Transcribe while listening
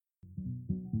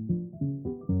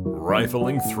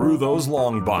Rifling through those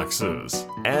long boxes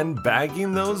and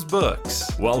bagging those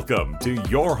books. Welcome to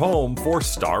your home for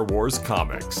Star Wars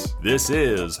comics. This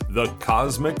is the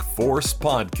Cosmic Force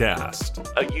Podcast,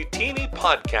 a Utini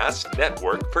Podcast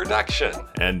Network production.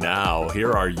 And now,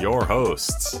 here are your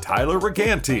hosts, Tyler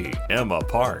Riganti, Emma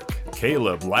Park,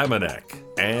 Caleb Lamanek,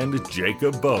 and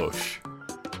Jacob Bosch.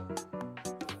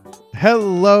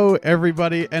 Hello,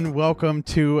 everybody, and welcome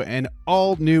to an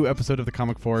all-new episode of the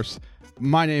Comic Force.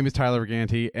 My name is Tyler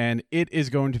Riganti, and it is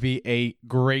going to be a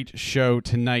great show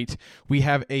tonight. We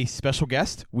have a special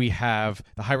guest. We have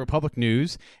the High Republic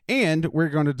news, and we're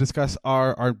going to discuss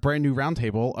our brand new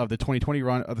roundtable of the 2020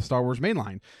 run of the Star Wars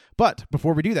mainline. But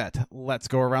before we do that, let's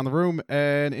go around the room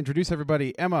and introduce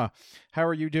everybody. Emma, how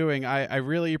are you doing? I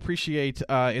really appreciate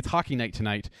it's hockey night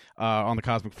tonight on the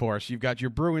Cosmic Force. You've got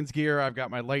your Bruins gear. I've got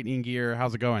my Lightning gear.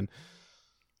 How's it going?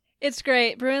 It's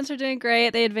great. Bruins are doing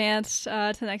great. They advanced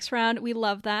to the next round. We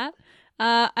love that.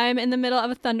 I'm in the middle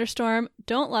of a thunderstorm.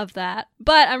 Don't love that.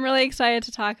 But I'm really excited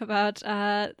to talk about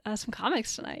some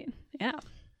comics tonight. Yeah.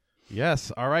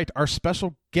 Yes. All right. Our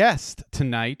special guest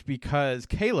tonight, because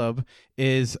Caleb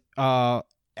is at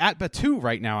Batu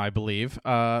right now, I believe.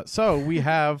 So we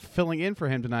have filling in for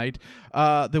him tonight,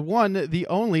 the one, the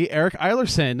only Eric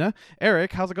Eilersen.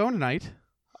 Eric, how's it going tonight?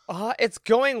 It's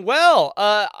going well.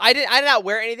 I did not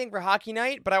wear anything for hockey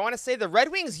night, but I want to say the Red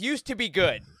Wings used to be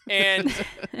good, and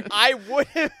I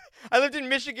lived in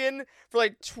Michigan for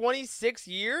like 26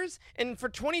 years, and for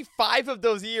 25 of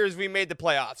those years we made the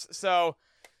playoffs. So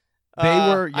they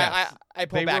were I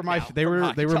pull back now. They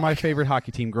were my favorite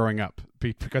hockey team growing up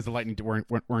because the Lightning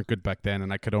weren't good back then,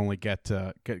 and I could only get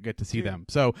to see them.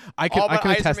 So I can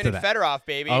attest to that. Fedorov,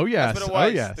 baby. Oh yes, that's what it was.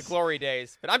 Oh yes, the glory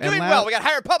days. But I'm doing well. We got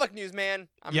High Republic news, man.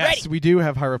 I'm ready. Yes, we do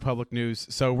have High Republic news.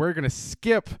 So we're gonna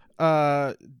skip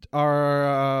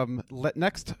our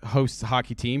next host's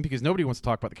hockey team because nobody wants to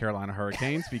talk about the Carolina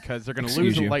Hurricanes because they're gonna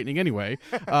lose the Lightning anyway.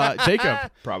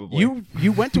 Jacob, probably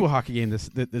you went to a hockey game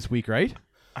this week, right?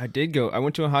 I did go. I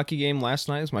went to a hockey game last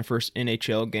night. It was my first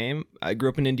NHL game. I grew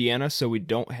up in Indiana, so we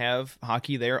don't have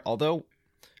hockey there. Although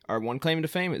our one claim to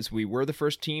fame is we were the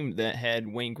first team that had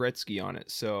Wayne Gretzky on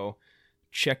it. So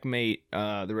checkmate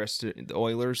the rest of the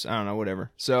Oilers. I don't know,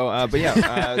 whatever. So, but yeah,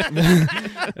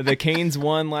 the Canes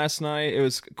won last night. It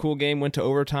was a cool game. Went to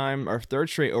overtime, our third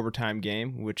straight overtime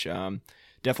game, which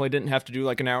definitely didn't have to do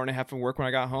like an hour and a half of work when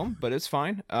I got home, but it's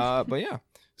fine. But yeah.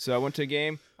 So I went to a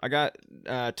game. I got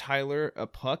Tyler a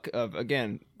puck of,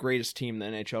 again, greatest team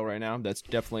in the NHL right now. That's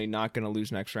definitely not going to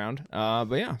lose next round.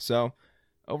 But yeah, so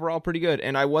overall pretty good.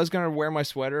 And I was going to wear my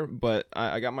sweater, but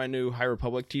I got my new High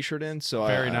Republic t-shirt in. So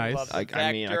very nice. I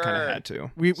mean, I kind of had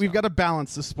to. We've got to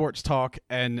balance the sports talk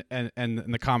and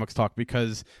the comics talk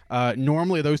because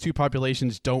normally those two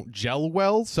populations don't gel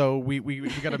well. So we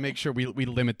got to make sure we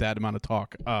limit that amount of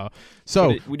talk.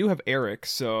 So we do have Eric.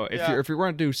 So if you're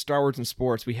going to do Star Wars and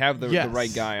sports, we have the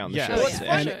right guy on the show. Well, it's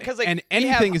fun because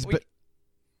anything is.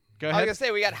 Go ahead. I was gonna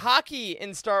say we got hockey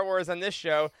in Star Wars on this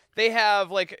show. They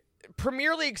have like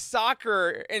Premier League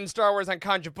soccer in Star Wars on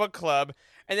Conja Book Club,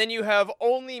 and then you have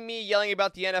only me yelling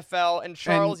about the NFL and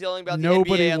Charles yelling about the NBA.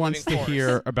 Nobody wants to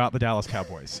hear about the Dallas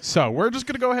Cowboys. So we're just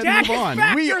going to go ahead and move on.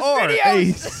 We are videos.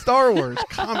 a Star Wars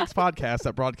comics podcast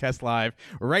that broadcasts live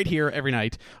right here every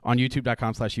night on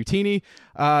youtube.com/Utini.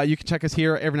 You can check us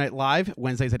here every night live,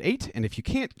 Wednesdays at 8. And if you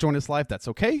can't join us live, that's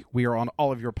okay. We are on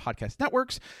all of your podcast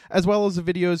networks, as well as the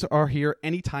videos are here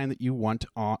anytime that you want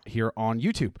here on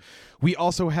YouTube. We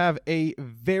also have a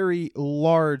very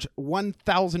large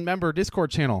 1,000 member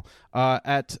Discord channel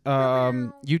at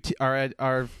the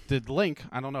link.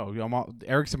 I don't know.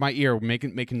 Eric's in my ear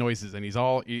making noises, and he's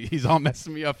all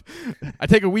messing me up. I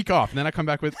take a week off, and then I come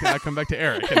back to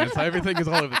Eric, and it's, everything is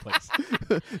all over the place.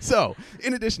 So,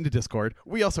 in addition to Discord,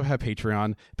 we also have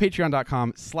Patreon,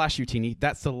 patreon.com/Utini.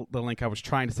 That's the link I was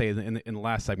trying to say in the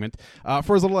last segment.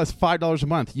 For as little as $5 a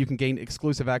month, you can gain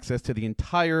exclusive access to the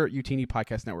entire Utini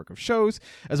podcast network of shows,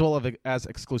 as well as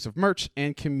exclusive merch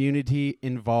and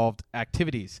community-involved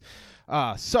activities.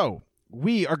 So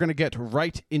we are going to get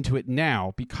right into it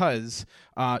now because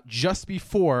just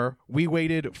before we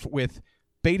waited with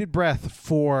bated breath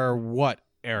for what,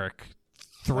 Eric?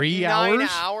 3 hours? 9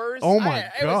 hours? Oh my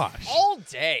gosh! All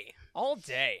day.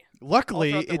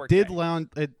 Luckily, it did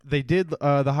launch.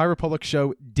 The High Republic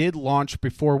show did launch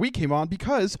before we came on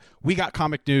because we got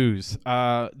comic news.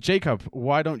 Jacob,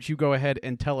 why don't you go ahead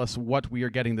and tell us what we are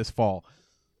getting this fall?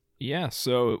 Yeah,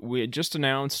 so we had just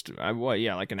announced,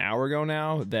 like an hour ago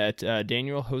now, that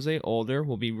Daniel Jose Older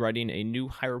will be writing a new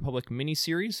High Republic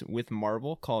miniseries with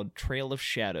Marvel called Trail of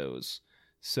Shadows.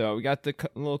 So we got the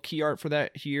little key art for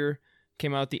that here.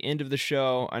 came out at the end of the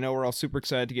show. I know we're all super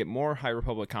excited to get more High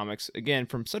Republic comics, again,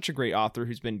 from such a great author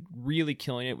who's been really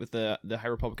killing it with the High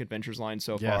Republic Adventures line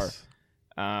so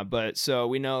far. But so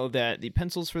we know that the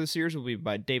pencils for the series will be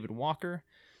by David Walker,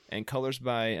 and colors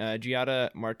by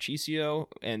Giada Marchisio,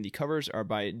 and the covers are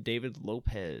by David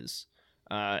Lopez.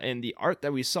 And the art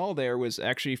that we saw there was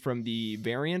actually from the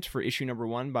variant for issue number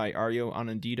 1 by Ario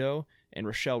Anandito and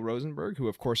Rochelle Rosenberg, who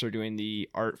of course are doing the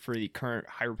art for the current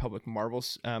High Republic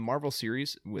Marvel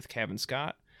series with Kevin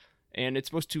Scott. And it's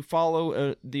supposed to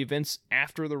follow the events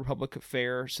after the Republic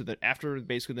Fair, so that after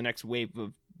basically the next wave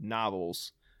of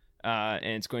novels, and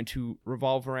it's going to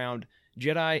revolve around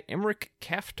Jedi Emmerich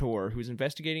Kaftor, who's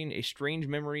investigating a strange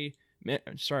mystery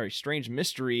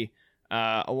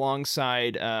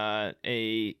alongside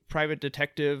a private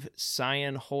detective,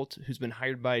 Cyan Holt, who's been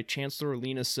hired by Chancellor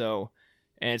Lena So.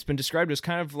 And it's been described as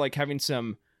kind of like having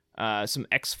some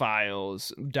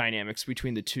X-Files dynamics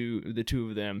between the two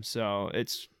of them. So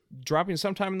it's dropping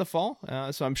sometime in the fall.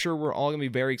 So I'm sure we're all going to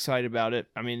be very excited about it.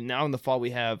 I mean, now in the fall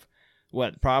we have,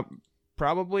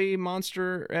 probably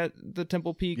Monster at the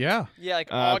Temple Peak. Yeah, like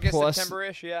August, plus,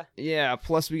 September-ish, yeah. Yeah,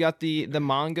 plus we got the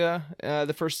manga,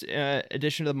 the first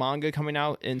edition of the manga coming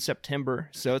out in September.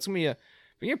 So it's going to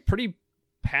be a pretty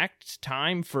packed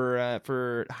time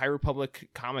for High Republic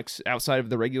comics outside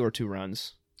of the regular 2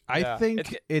 runs. I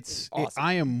think it's awesome.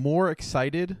 I am more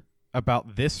excited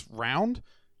about this round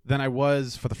than I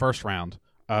was for the first round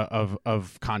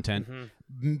of content.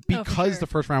 Because the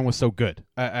first round was so good.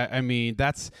 I mean,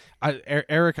 that's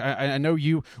Eric. I know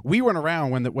you. We weren't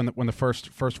around when the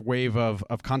first wave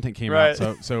of content came out.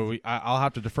 So I'll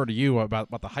have to defer to you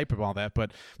about the hype of all that.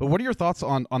 But what are your thoughts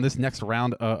on this next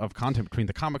round of content between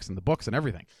the comics and the books and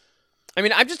everything? I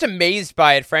mean, I'm just amazed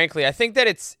by it, frankly. I think that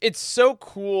it's so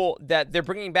cool that they're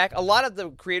bringing back a lot of the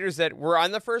creators that were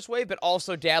on the first wave, but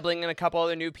also dabbling in a couple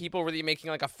other new people, really making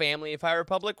like a family of High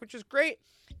Republic, which is great.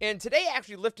 And today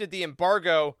actually lifted the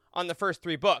embargo on the first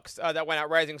 3 books that went out: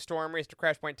 Rising Storm, Race to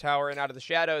Crash Point Tower, and Out of the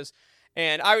Shadows.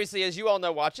 And obviously, as you all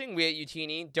know watching, we at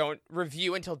Utini don't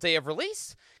review until day of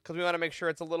release because we want to make sure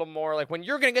it's a little more like when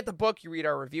you're going to get the book, you read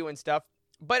our review and stuff.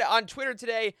 But on Twitter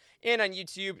today and on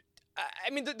YouTube, I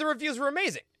mean, the reviews were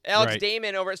amazing. Alex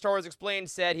Damon over at Star Wars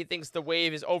Explained said he thinks the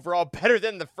wave is overall better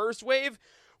than the first wave,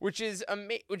 which is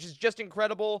just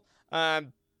incredible.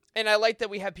 And I like that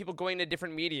we have people going to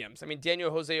different mediums. I mean, Daniel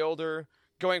Jose Older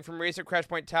going from Racer Crash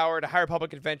Point Tower to High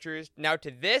Republic Adventures now to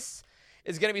this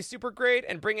is going to be super great.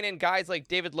 And bringing in guys like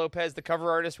David Lopez, the cover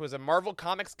artist, was a Marvel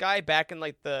Comics guy back in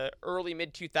like the early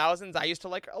mid-2000s. I used to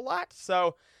like a lot.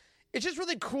 So it's just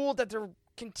really cool that they're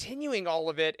continuing all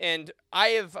of it. And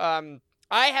I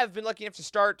have been lucky enough to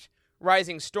start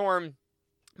Rising Storm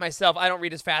myself. I don't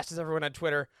read as fast as everyone on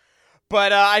Twitter.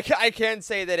 But I can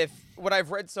say that if what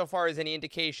I've read so far is any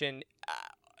indication,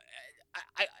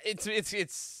 it's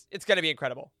going to be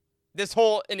incredible. This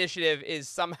whole initiative is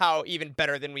somehow even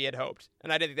better than we had hoped,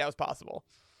 and I didn't think that was possible.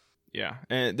 Yeah,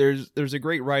 and there's a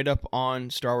great write-up on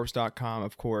StarWars.com,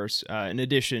 of course, in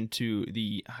addition to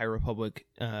the High Republic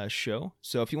show.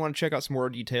 So if you want to check out some more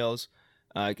details,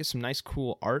 get some nice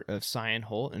cool art of Cyan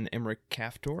Holt and Emmerich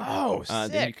Kaftor. Oh,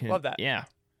 sick. Love that. Yeah.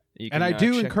 And I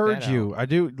do encourage you. I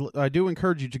do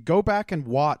encourage you to go back and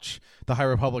watch the High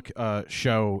Republic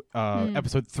show,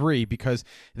 episode 3, because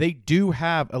they do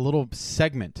have a little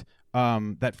segment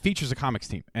that features a comics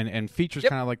team and features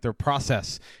kind of like their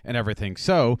process and everything.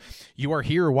 So you are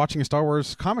here watching a Star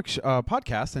Wars comics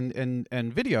podcast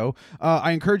and video.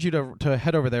 I encourage you to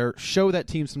head over there, show that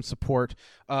team some support.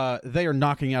 They are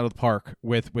knocking out of the park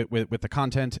with the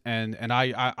content, and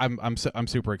I'm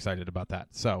super excited about that.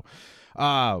 So.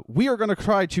 We are going to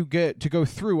try to go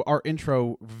through our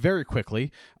intro very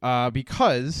quickly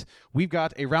because we've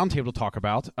got a roundtable to talk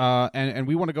about, and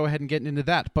we want to go ahead and get into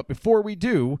that. But before we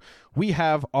do, we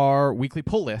have our weekly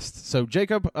pull list. So,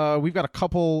 Jacob, we've got a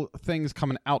couple things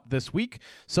coming out this week.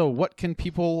 So what can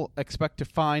people expect to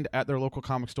find at their local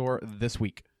comic store this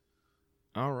week?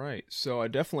 All right, so I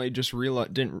definitely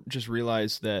didn't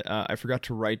realize that I forgot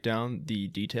to write down the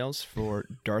details for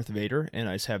Darth Vader, and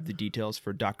I just have the details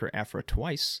for Dr. Aphra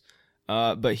twice.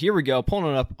 But here we go,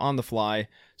 pulling it up on the fly.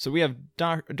 So we have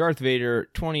Darth Vader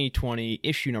 2020,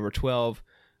 issue number 12,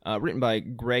 written by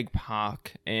Greg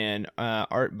Pak, and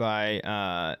art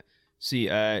by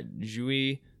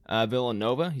Jui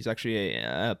Villanova. He's actually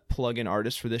a plug-in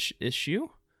artist for this issue.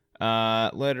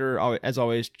 Letter, as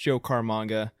always, Joe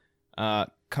Carmanga.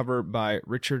 Cover by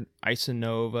Richard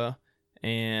Isanova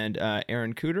and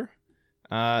Aaron Cooter.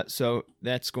 So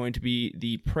that's going to be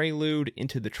the prelude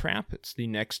into the trap. It's the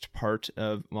next part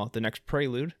of, the next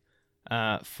prelude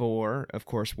for, of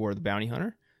course, War of the Bounty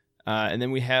Hunter. And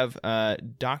then we have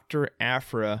Dr.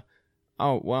 Afra.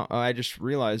 Oh, well, I just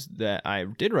realized that I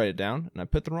did write it down, and I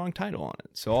put the wrong title on it.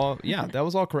 So, that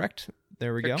was all correct.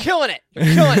 There we You're go. killing it.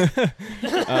 You're killing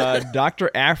it.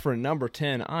 Dr. Afra, number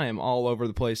 10. I am all over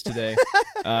the place today.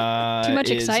 Too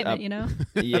much excitement,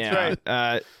 Yeah.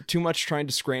 Right. Too much trying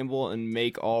to scramble and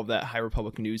make all of that High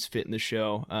Republic news fit in the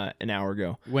show an hour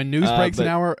ago. When news breaks an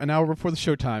hour before the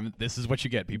showtime, this is what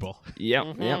you get, people.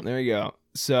 Yep, there you go.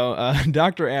 So,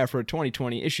 Dr. Afra,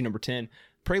 2020, issue number 10.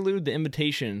 Prelude, The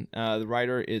Invitation. The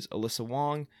writer is Alyssa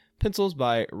Wong. Pencils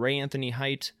by Ray Anthony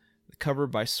Height. The cover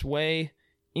by Sway.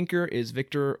 Inker is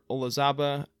Victor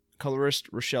Olazaba. Colorist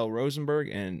Rochelle Rosenberg.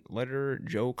 And letterer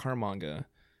Joe Carmanga.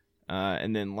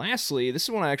 And then lastly, this is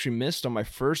one I actually missed on my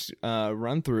first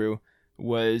run-through,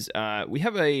 was we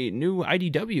have a new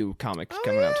IDW comic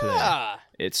coming out today.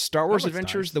 It's Star Wars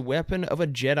Adventures, nice. The Weapon of a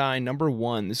Jedi, number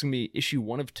 1. This is going to be issue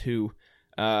 1 of 2.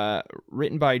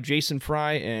 Written by Jason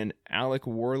Fry and Alec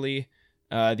Worley.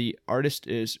 The artist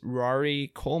is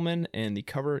Rory Coleman, and the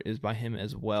cover is by him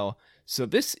as well. So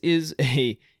this is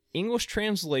a English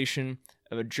translation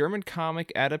of a German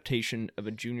comic adaptation of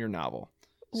a junior novel.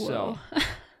 Whoa. So,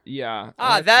 yeah.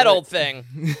 That old thing.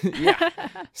 Yeah.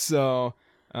 So,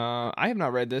 I have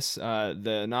not read this,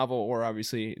 the novel or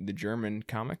obviously the German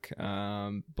comic.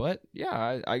 But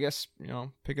yeah, I guess,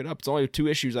 pick it up. It's only 2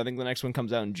 issues. I think the next one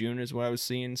comes out in June is what I was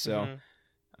seeing. So,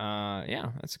 yeah,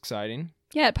 that's exciting.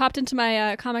 Yeah, it popped into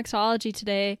my Comixology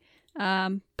today, but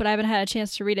I haven't had a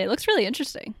chance to read it. It looks really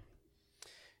interesting.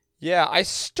 Yeah, I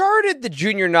started the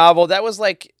junior novel. That was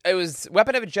it was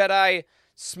Weapon of a Jedi,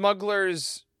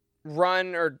 Smuggler's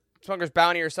Run, or Smuggler's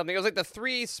Bounty or something. It was like the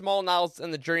 3 small novels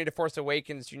in the Journey to Force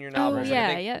Awakens junior novels.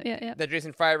 Yeah. That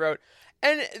Jason Fry wrote.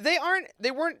 And they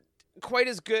weren't quite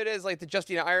as good as like the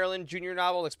Justina Ireland junior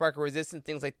novel, like Spark of Resistance,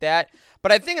 things like that.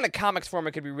 But I think in a comics form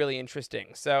it could be really interesting.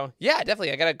 So yeah,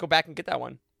 definitely. I gotta go back and get that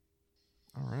one.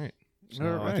 All right. So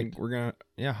All right. I think we're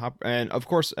gonna hop, and of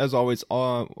course, as always,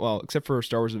 except for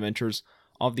Star Wars Adventures,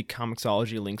 all of the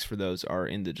Comixology links for those are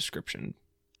in the description.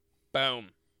 Boom.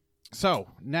 So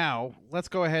now let's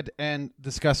go ahead and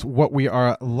discuss what we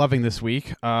are loving this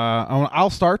week. I'll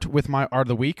start with my art of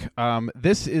the week.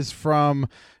 This is from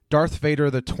Darth Vader,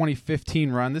 the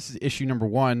 2015 run. This is issue number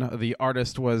 1. The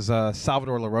artist was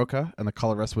Salvador LaRocca, and the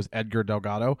colorist was Edgar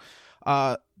Delgado.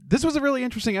 This was a really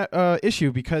interesting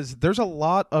issue because there's a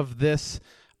lot of this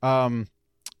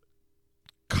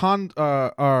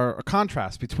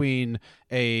contrast between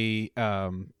a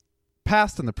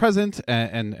past and the present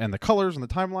and the colors and the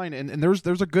timeline, and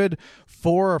there's a good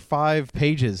 4 or 5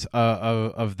 pages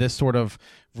of this sort of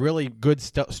really good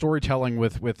storytelling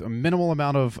with a minimal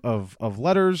amount of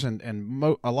letters and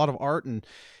a lot of art, and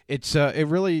it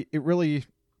really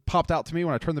popped out to me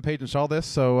when I turned the page and saw this.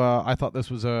 So I thought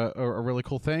this was a really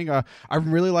cool thing.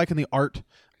 I'm really liking the art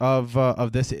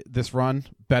of this run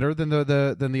better than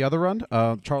the other run.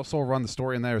 Charles Soule run, the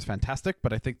story in there is fantastic,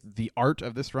 but I think the art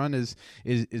of this run is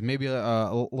maybe a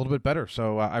little bit better.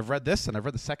 So I've read this, and I've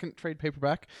read the second trade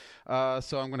paperback.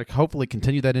 So I'm going to hopefully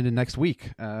continue that into next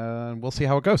week. We'll see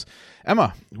how it goes.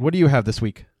 Emma, what do you have this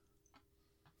week?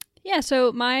 Yeah,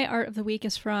 so my art of the week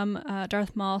is from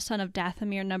Darth Maul, Son of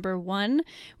Dathomir, number 1,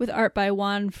 with art by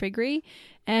Juan Frigri.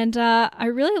 And I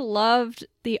really loved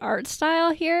the art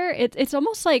style here. It's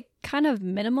almost like kind of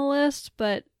minimalist,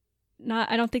 but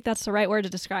not. I don't think that's the right word to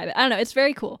describe it. I don't know. It's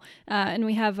very cool. And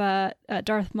we have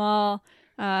Darth Maul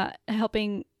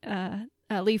helping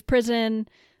leave prison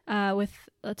with,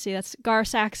 let's see, that's Gar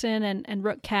Saxon and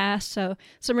Rook Cass. So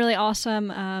some really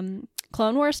awesome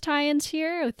Clone Wars tie-ins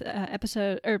here with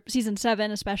season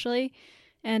 7 especially,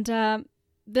 and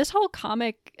this whole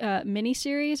comic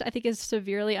miniseries I think is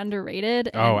severely underrated.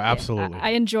 Oh, absolutely!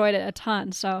 I enjoyed it a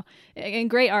ton. So, and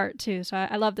great art too. So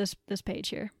I love this page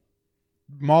here.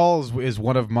 Maul is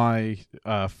one of my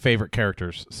favorite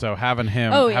characters. So having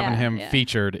him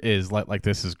featured is like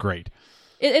this is great.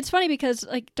 It's funny because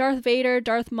like Darth Vader,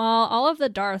 Darth Maul, all of the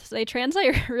Darths, they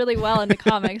translate really well into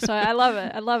comics. So I love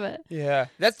it. Yeah,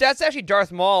 that's actually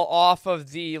Darth Maul off of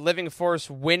the Living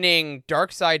Force winning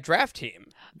Darkseid draft team,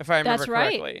 if I remember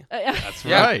correctly. That's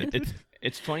Yeah. right.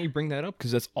 It's funny you bring that up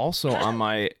because that's also on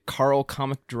my Carl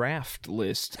comic draft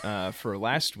list for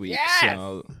last week. Yes!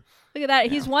 So, Look at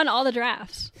that. He's won all the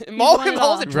drafts.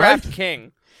 Maul's a draft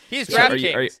king. He's draft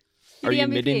king. Are you MVP.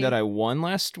 admitting that I won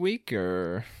last week,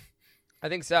 or? I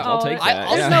think so. I'll take that.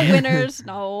 There's no winners.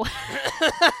 No.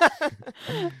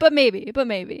 but maybe.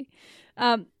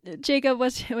 Jacob,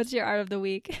 what's your art of the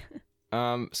week?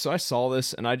 So I saw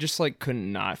this and I just could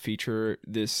not feature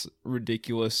this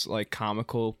ridiculous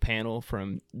comical panel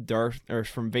from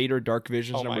Vader Dark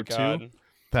Visions Oh my number God. 2.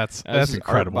 That's This is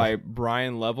incredible. Art by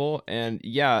Brian Level, and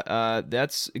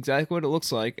that's exactly what it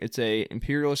looks like. It's a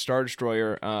Imperial Star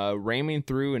Destroyer ramming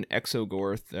through an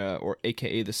Exogorth, or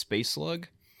AKA the Space Slug.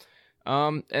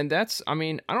 And that's, I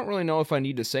mean, I don't really know if I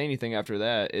need to say anything after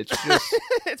that. It's just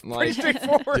It's pretty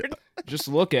straightforward. just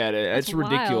look at it. That's It's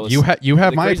ridiculous. wild. You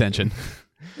have The my crazy- attention.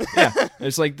 Yeah,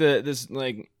 it's like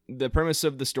the premise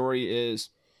of the story is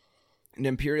an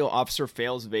Imperial officer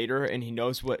fails Vader, and he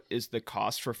knows what is the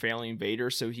cost for failing Vader,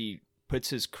 so he puts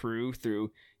his crew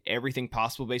through everything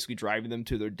possible, basically driving them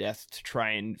to their death to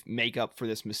try and make up for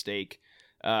this mistake.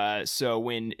 So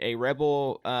when a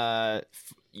rebel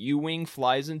U-wing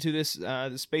flies into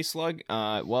the space slug,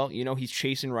 he's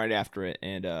chasing right after it,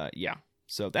 and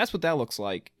so that's what that looks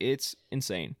like. It's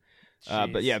insane.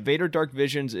 But yeah, Vader Dark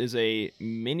Visions is a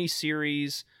mini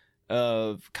series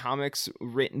of comics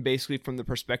written basically from the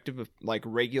perspective of like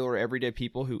regular everyday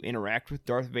people who interact with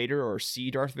Darth Vader or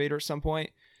see Darth Vader at some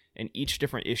point, and each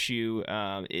different issue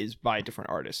is by a different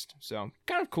artist. So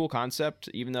kind of cool concept,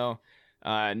 even though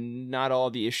not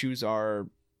all the issues are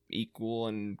equal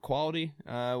in quality.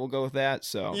 We'll go with that.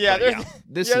 So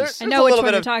this is I know which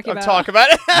one you're talking about. Talk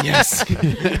about it. yes.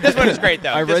 This one is great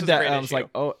though. I This read was a that great and I was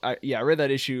issue. like, I read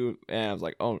that issue and I was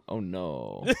like, oh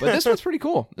no. But this one's pretty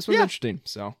cool. This one's interesting.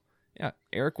 So yeah,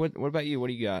 Eric, what about you? What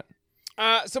do you got?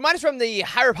 So mine is from the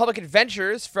High Republic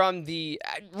Adventures from the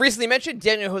recently mentioned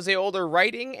Daniel Jose Older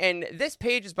writing, and this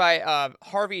page is by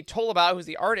Harvey Tolabau, who's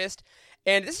the artist.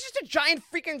 And this is just a giant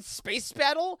freaking space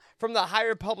battle from the High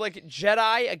Republic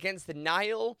Jedi against the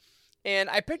Nihil. And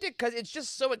I picked it because it's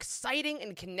just so exciting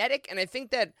and kinetic, and I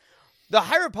think that the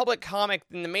High Republic comic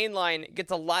in the main line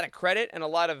gets a lot of credit and a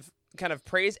lot of kind of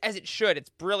praise, as it should.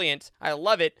 It's brilliant. I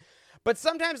love it. But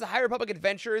sometimes the High Republic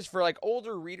Adventures for like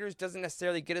older readers doesn't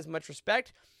necessarily get as much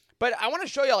respect. But I want to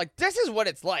show y'all, like, this is what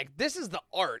it's like. This is the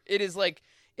art. It is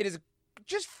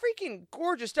just freaking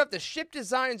gorgeous stuff. The ship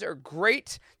designs are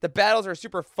great. The battles are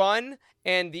super fun.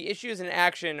 And the issues in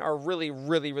action are really,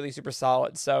 really, really super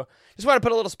solid. So just want to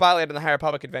put a little spotlight on the High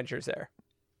Republic Adventures there.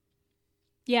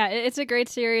 Yeah, it's a great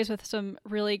series with some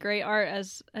really great art,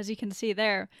 as you can see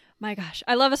there. My gosh,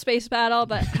 I love a space battle,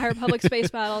 but High Republic space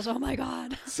battles, oh my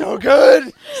god. So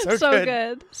good. So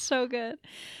good. So good.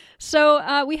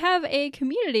 So we have a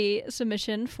community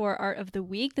submission for Art of the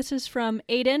Week. This is from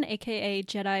Aiden, aka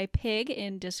Jedi Pig,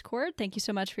 in Discord. Thank you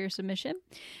so much for your submission.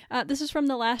 This is from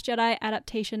The Last Jedi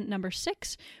adaptation number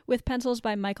 6 with pencils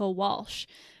by Michael Walsh.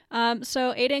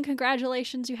 So Aiden,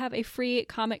 congratulations. You have a free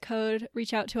comic code.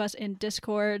 Reach out to us in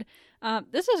Discord.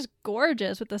 This is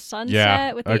gorgeous with the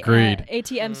sunset, with the agreed.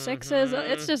 ATM 6s.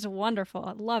 It's just wonderful.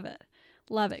 I love it.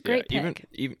 Love it. Great pick.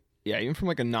 Even from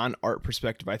like a non-art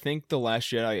perspective, I think The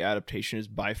Last Jedi adaptation is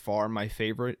by far my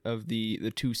favorite of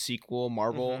the two sequel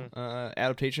Marvel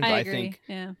adaptations. I I agree. think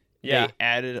Yeah. Yeah. they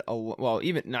added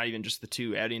not even just the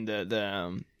two, adding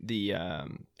the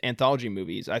anthology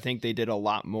movies. I think they did a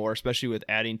lot more, especially with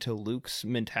adding to Luke's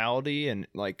mentality and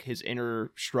like his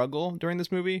inner struggle during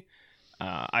this movie.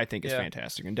 I think it's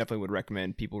fantastic, and definitely would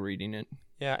recommend people reading it.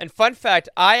 Yeah, and fun fact,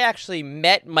 I actually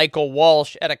met Michael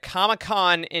Walsh at a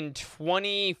Comic-Con in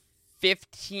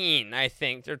 2015, I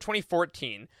think, or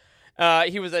 2014.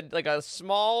 He was a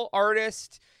small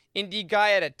artist, indie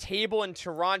guy at a table in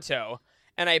Toronto,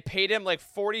 and I paid him like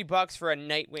 $40 for a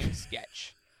Nightwing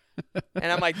sketch.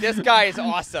 And I'm like, this guy is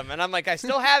awesome. And I'm like, I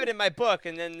still have it in my book.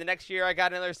 And then the next year I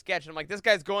got another sketch, and I'm like, this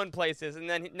guy's going places. And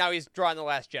then now he's drawing The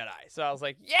Last Jedi. So I was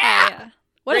like, yeah!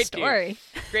 What Great a story.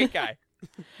 Dude. Great guy.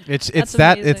 It's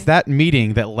amazing. that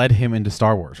meeting that led him into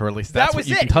Star Wars, or at least that's That was what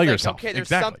you it. can tell He's like, yourself. okay, there's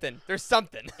exactly. something. There's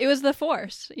something. It was the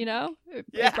Force, you know?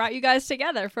 It brought you guys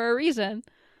together for a reason.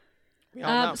 We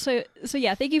all know. So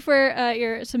yeah, thank you for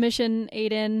your submission,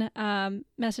 Aiden.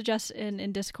 Message us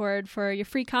in Discord for your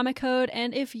free comic code,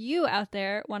 and if you out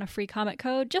there want a free comic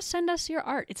code, just send us your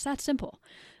art. It's that simple.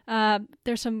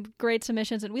 There's some great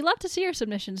submissions, and we love to see your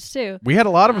submissions too. We had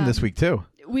a lot of them this week too.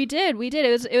 We did.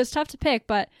 It was tough to pick,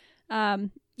 but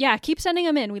yeah, keep sending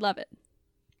them in. We love it.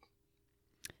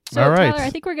 So All right. Tyler, I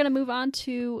think we're going to move on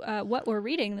to what we're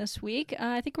reading this week.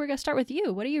 I think we're going to start with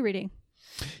you. What are you reading?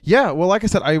 Yeah, well, like I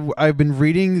said, I've been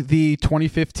reading the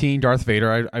 2015 Darth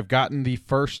Vader. I've gotten the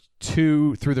first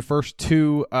two trade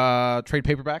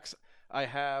paperbacks. I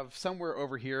have somewhere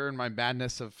over here in my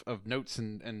madness of notes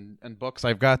and books,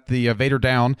 I've got the Vader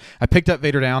Down. I picked up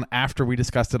Vader Down after we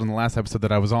discussed it on the last episode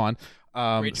that I was on.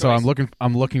 So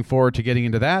I'm looking forward to getting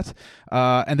into that.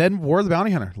 And then War of the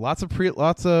Bounty Hunter. Lots of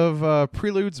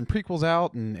preludes and prequels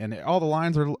out, and all the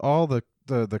lines are all the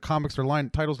comics are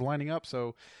titles are lining up.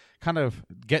 So kind of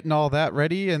getting all that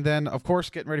ready, and then of course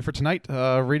getting ready for tonight,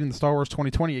 reading the Star Wars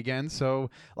 2020 again. So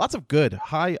lots of good,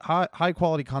 high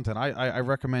quality content. I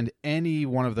recommend any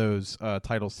one of those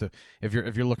titles to if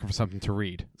you're looking for something to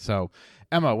read. So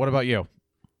Emma, what about you?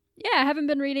 Yeah, I haven't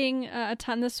been reading a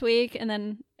ton this week, and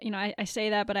then I say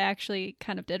that, but I actually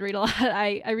kind of did read a lot.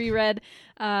 I reread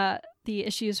the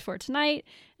issues for tonight,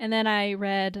 and then I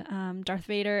read Darth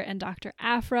Vader and Dr.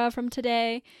 Aphra from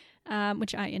today,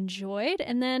 which I enjoyed,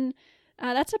 and then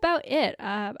that's about it.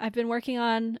 I've been working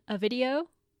on a video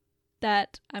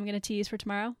that I'm going to tease for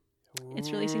tomorrow.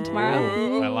 It's releasing tomorrow.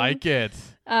 Ooh, I like it.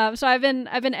 So I've been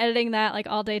editing that like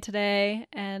all day today,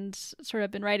 and sort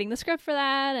of been writing the script for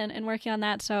that and working on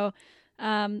that. So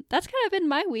that's kind of been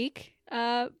my week.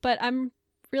 But I'm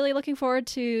really looking forward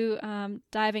to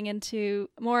diving into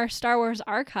more Star Wars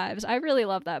Archives. I really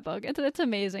love that book. It's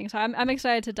amazing. So I'm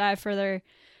excited to dive further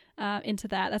into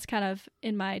that. That's kind of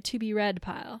in my to be read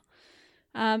pile.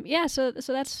 So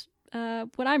that's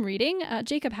what I'm reading.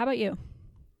 Jacob, how about you?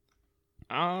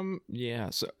 Yeah.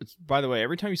 So, by the way,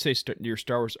 every time you say your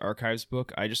Star Wars Archives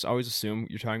book, I just always assume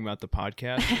you're talking about the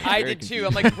podcast. I did too.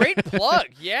 I'm like, great plug.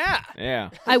 Yeah.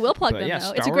 Yeah. I will plug them,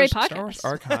 though. It's a great podcast. Star Wars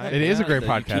Archive. It is a great the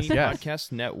podcast, Yukini yes.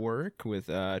 Podcast Network with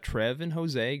Trev and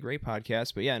Jose. Great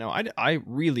podcast. But yeah, no, I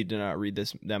really did not read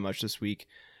that much this week.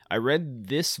 I read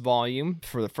this volume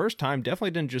for the first time.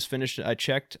 Definitely didn't just finish it.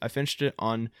 I finished it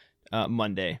on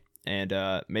Monday and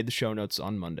made the show notes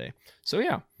on Monday. So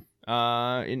yeah.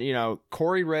 And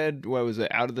Corey read what was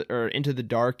it, Into the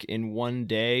Dark in one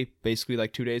day, basically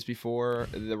like 2 days before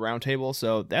the Roundtable.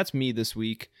 So that's me this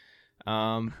week.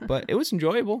 But it was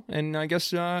enjoyable, and I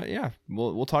guess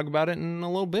we'll talk about it in a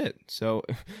little bit. So,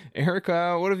 Eric,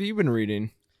 what have you been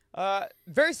reading?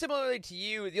 Very similarly to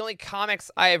you, the only comics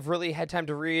I have really had time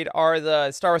to read are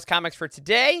the Star Wars comics for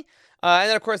today. And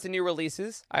then, of course, the new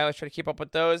releases. I always try to keep up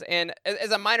with those. And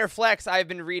as a minor flex, I've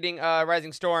been reading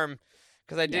Rising Storm,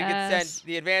 because I did get sent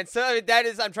the advance. So that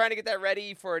is, I'm trying to get that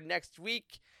ready for next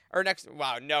week. Or next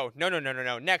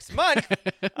next month.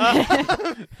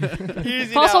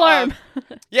 Easy False now. alarm.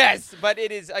 Yes, but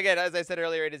it is, again, as I said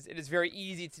earlier, it is very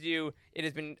easy to do. It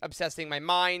has been obsessing my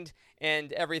mind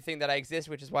and everything that I exist,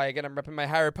 which is why, again, I'm repping my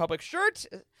High Republic shirt.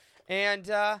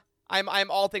 And I'm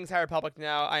all things High Republic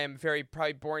now. I am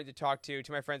probably boring to talk to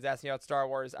my friends asking about Star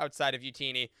Wars outside of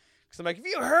Utini. Because I'm like, have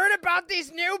you heard about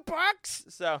these new books?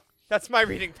 So that's my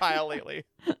reading pile lately.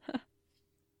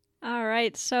 All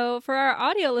right. So for our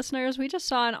audio listeners, we just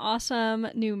saw an awesome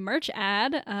new merch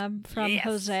ad from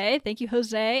Jose. Thank you,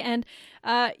 Jose. And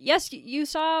yes, you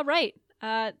saw right.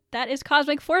 That is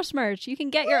Cosmic Force merch. You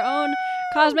can get your own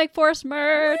Cosmic Force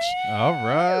merch. All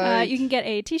right. You can get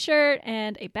a t-shirt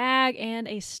and a bag and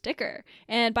a sticker.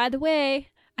 And by the way,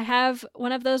 I have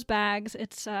one of those bags.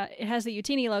 It has the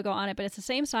Utini logo on it, but it's the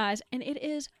same size, and it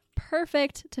is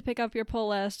perfect to pick up your pull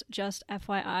list, just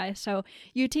FYI. So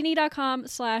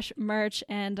utini.com/merch,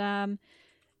 and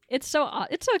it's so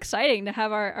exciting to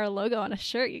have our logo on a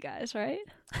shirt, you guys, right?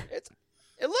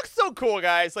 It looks so cool,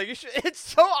 guys. Like it's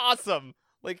so awesome.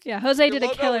 Like, yeah, Jose did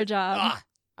logo, a killer job.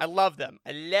 I love them.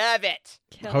 I love it.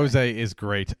 Killer. Jose is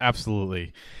great, absolutely.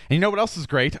 And you know what else is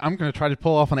great? I'm going to try to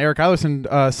pull off an Eric Eilersen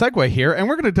segue here, and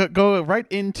we're going to go right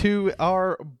into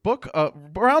our book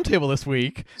roundtable this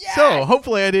week. Yes! So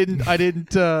hopefully I didn't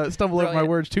stumble over my Brilliant.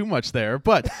 words too much there.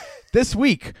 But this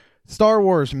week, Star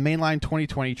Wars Mainline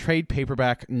 2020 trade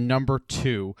paperback number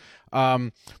 2.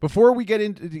 Before we get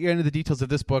into the details of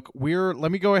this book,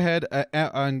 let me go ahead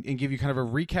and give you kind of a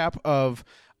recap of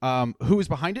who is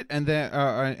behind it, and then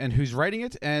and who's writing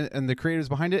it, and the creators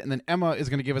behind it, and then Emma is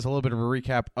going to give us a little bit of a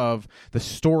recap of the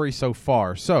story so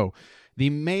far. So, the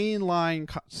mainline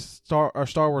Star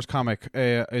Wars comic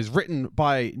is written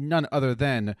by none other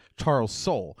than Charles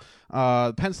Soule.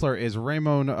 The penciler is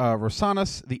Ramon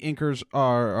Rosanas. The inkers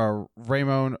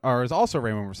is also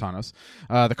Ramon Rosanas.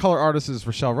 The color artist is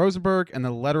Rochelle Rosenberg, and the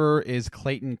letterer is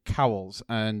Clayton Cowles.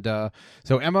 And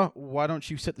so, Emma, why don't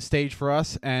you set the stage for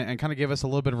us and kind of give us a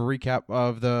little bit of a recap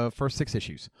of the first 6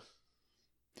 issues?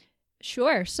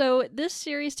 Sure. So this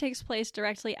series takes place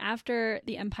directly after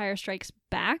The Empire Strikes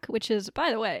Back, which is, by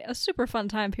the way, a super fun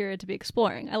time period to be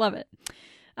exploring. I love it.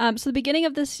 So the beginning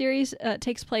of this series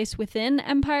takes place within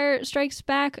Empire Strikes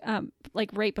Back, like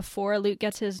right before Luke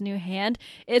gets his new hand.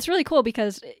 It's really cool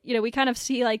because, we kind of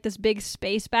see like this big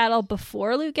space battle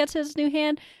before Luke gets his new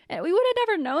hand, and we would have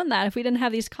never known that if we didn't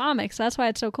have these comics. That's why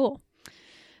it's so cool.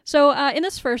 So in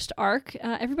this first arc,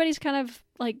 everybody's kind of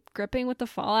like gripping with the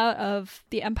fallout of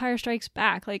The Empire Strikes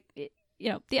Back. Like, The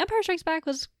Empire Strikes Back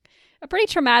was a pretty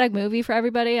traumatic movie for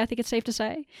everybody, I think it's safe to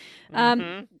say.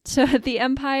 So the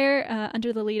Empire,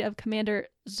 under the lead of Commander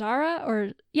Zara,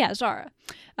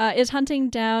 is hunting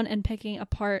down and picking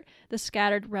apart the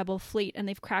scattered rebel fleet, and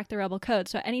they've cracked the rebel code.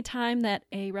 So anytime that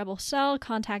a rebel cell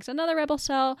contacts another rebel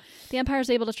cell, the Empire is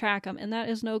able to track them, and that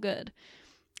is no good.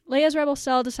 Leia's rebel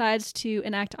cell decides to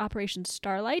enact Operation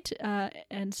Starlight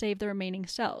and save the remaining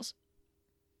cells.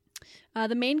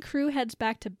 The main crew heads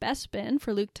back to Bespin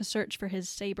for Luke to search for his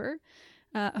saber,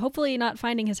 hopefully not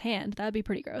finding his hand. That would be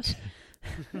pretty gross.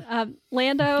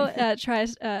 Lando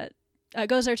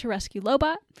goes there to rescue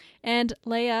Lobot, and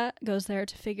Leia goes there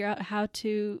to figure out how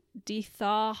to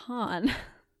dethaw Han,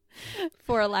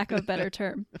 for a lack of a better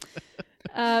term.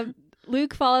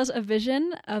 Luke follows a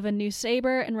vision of a new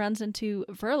saber and runs into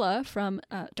Verla from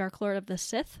Dark Lord of the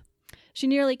Sith. She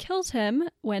nearly kills him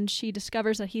when she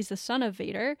discovers that he's the son of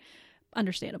Vader,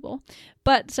 understandable,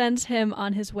 but sends him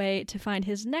on his way to find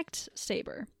his next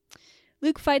saber.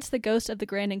 Luke fights the ghost of the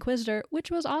Grand Inquisitor,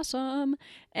 which was awesome,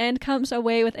 and comes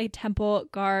away with a Temple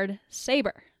Guard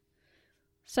saber.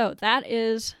 So that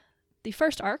is the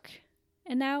first arc,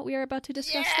 and now we are about to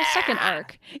discuss the second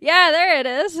arc. Yeah, there it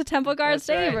is, the Temple Guard That's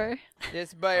saber. Right.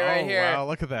 This boy right here. Wow,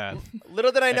 look at that.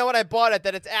 Little did I know when I bought it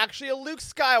that it's actually a Luke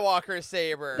Skywalker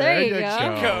saber. There you you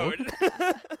go. Code.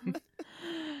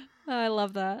 Oh, I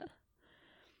love that.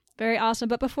 Very awesome.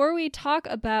 But before we talk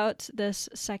about this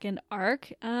second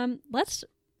arc, let's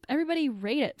everybody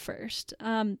rate it first.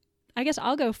 I guess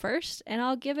I'll go first, and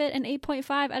I'll give it an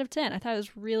 8.5 out of 10. I thought it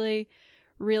was really,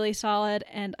 really solid,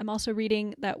 and I'm also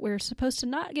reading that we're supposed to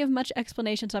not give much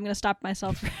explanation, so I'm going to stop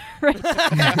myself right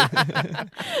there.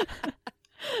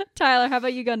 Tyler, how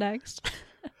about you go next?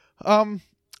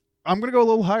 I'm gonna go a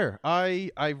little higher.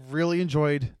 I really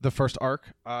enjoyed the first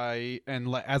arc.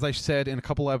 As I said in a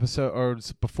couple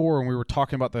episodes before when we were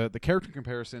talking about the character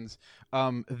comparisons,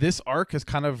 this arc has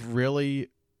kind of really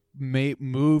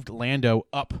moved Lando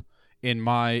up in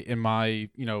my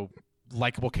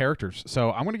likable characters.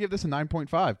 So I'm gonna give this a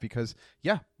 9.5 because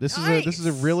this is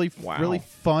a really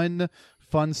fun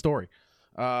story.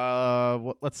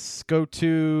 Let's go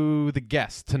to the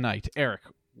guest tonight, Eric.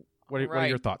 What are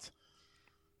your thoughts?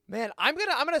 Man, I'm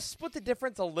gonna split the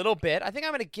difference a little bit. I think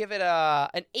I'm gonna give it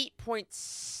an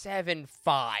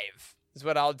 8.75 is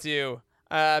what I'll do.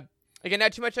 Again,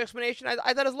 not too much explanation. I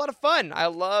thought it was a lot of fun. I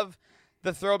love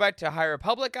the throwback to High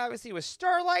Republic, obviously, with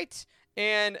Starlight,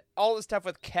 and all the stuff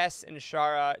with Kess and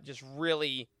Shara just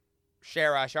really,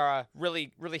 Shara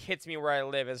really hits me where I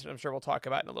live, as I'm sure we'll talk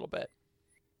about in a little bit.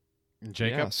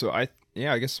 Jacob? Yeah, so I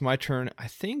guess it's my turn.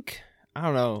 I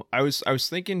don't know. I was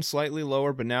thinking slightly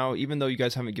lower, but now, even though you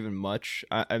guys haven't given much,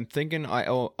 I'm thinking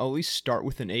I'll at least start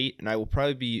with an 8, and I will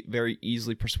probably be very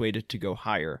easily persuaded to go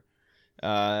higher.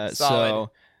 Solid.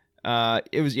 So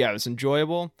it was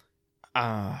enjoyable.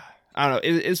 I don't know.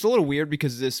 It's a little weird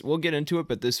because we'll get into it,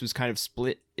 but this was kind of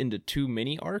split into 2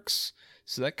 mini arcs.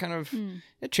 So that kind of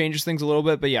it changes things a little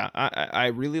bit, but yeah, I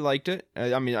really liked it.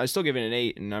 I mean, I still give it an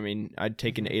 8, and I mean, I'd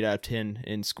take an 8 out of 10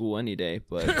 in school any day.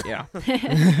 But yeah,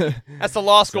 that's the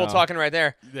law school talking right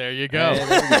there. There you go.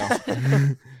 There we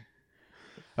go.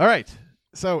 All right.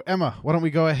 So Emma, why don't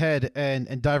we go ahead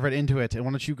and dive right into it? And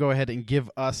why don't you go ahead and give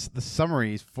us the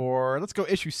summaries for let's go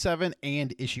issue 7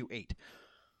 and issue 8.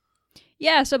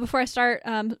 Yeah, so before I start,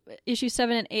 issue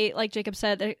 7 and 8, like Jacob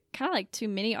said, they're kind of like 2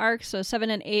 mini arcs. So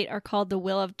 7 and 8 are called The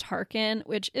Will of Tarkin,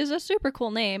 which is a super cool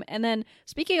name. And then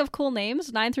speaking of cool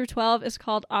names, 9 through 12 is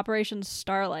called Operation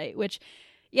Starlight, which,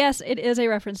 yes, it is a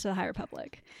reference to the High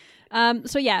Republic. I'll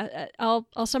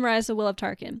summarize The Will of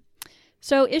Tarkin.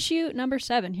 So issue number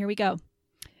 7, here we go.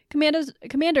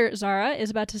 Commander Zara is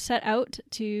about to set out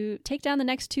to take down the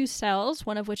next 2 cells,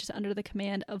 one of which is under the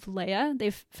command of Leia.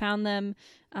 They've found them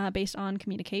based on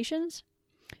communications.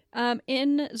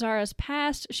 In Zara's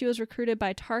past, she was recruited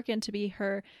by Tarkin to be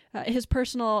his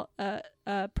personal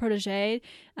protege.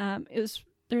 There was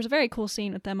a very cool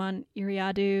scene with them on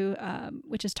Iriadu,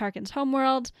 which is Tarkin's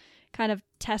homeworld, kind of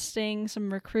testing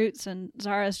some recruits, and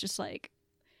Zara's just like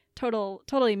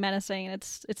totally menacing, and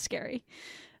it's scary.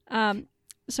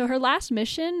 So her last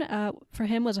mission for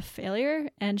him was a failure,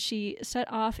 and she set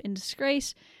off in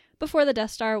disgrace before the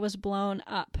Death Star was blown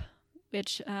up,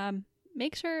 which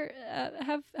makes her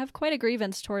have quite a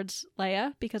grievance towards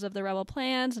Leia because of the rebel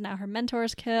plans, and now her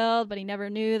mentor's killed, but he never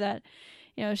knew that,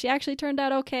 she actually turned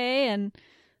out okay, and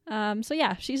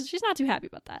she's not too happy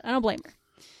about that. I don't blame her.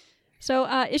 So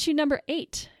issue number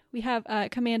 8. We have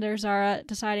Commander Zara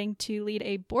deciding to lead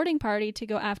a boarding party to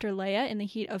go after Leia in the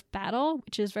heat of battle,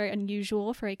 which is very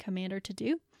unusual for a commander to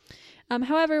do.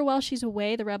 However, while she's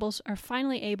away, the rebels are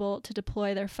finally able to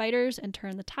deploy their fighters and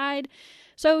turn the tide,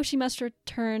 so she must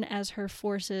return as her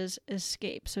forces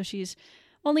escape. So she's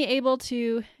only able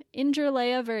to injure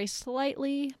Leia very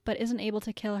slightly, but isn't able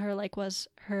to kill her like was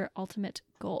her ultimate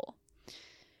goal.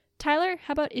 Tyler,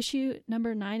 how about issue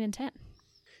number 9 and 10?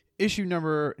 Issue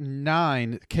number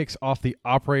 9 kicks off the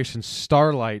Operation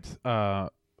Starlight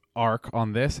arc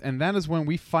on this, and that is when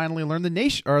we finally learn the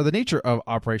nature of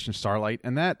Operation Starlight,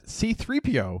 and that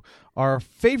C-3PO, our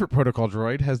favorite protocol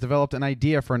droid, has developed an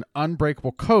idea for an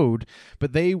unbreakable code,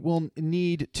 but they will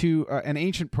need to an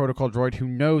ancient protocol droid who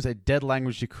knows a dead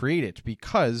language to create it,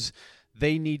 because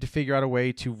they need to figure out a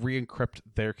way to re-encrypt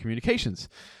their communications.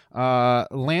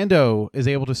 Lando is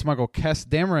able to smuggle Kes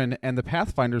Dameron and the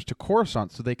Pathfinders to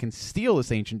Coruscant so they can steal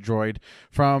this ancient droid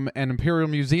from an Imperial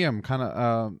museum,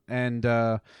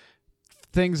 and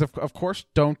things of course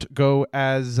don't go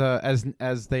as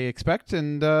they expect,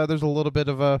 and there's a little bit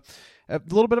of a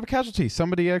casualty.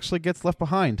 Somebody actually gets left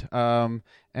behind,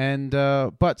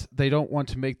 but they don't want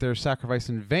to make their sacrifice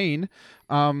in vain.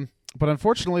 But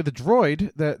unfortunately, the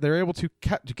droid, they're able to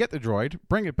get the droid,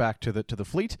 bring it back to the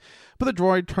fleet, but the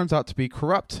droid turns out to be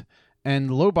corrupt, and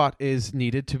Lobot is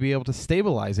needed to be able to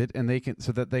stabilize it, and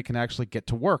so that they can actually get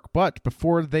to work. But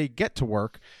before they get to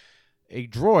work, a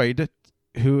droid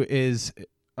who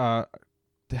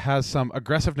has some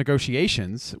aggressive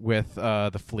negotiations with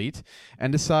the fleet,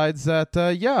 and decides that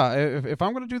if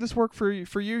I'm going to do this work for you,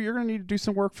 you're going to need to do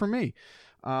some work for me.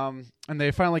 And they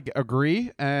finally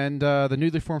agree, and the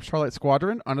newly formed Starlight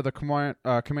Squadron, under the command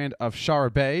of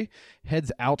Shara Bey,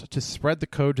 heads out to spread the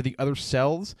code to the other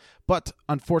cells, but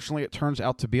unfortunately it turns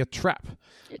out to be a trap.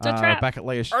 It's a trap. Back at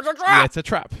Leia's... It's a trap! Yeah, it's a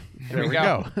trap. There we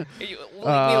go.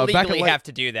 We back legally at have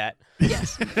to do that.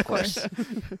 Yes, of course.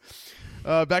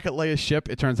 Back at Leia's ship,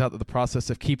 it turns out that the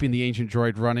process of keeping the ancient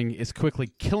droid running is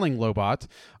quickly killing Lobot.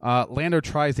 Lando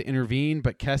tries to intervene,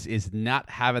 but Kes is not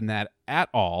having that at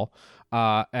all.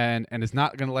 And is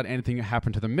not going to let anything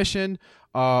happen to the mission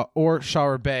or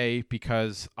Shara Bey,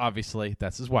 because obviously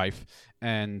that's his wife,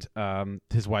 and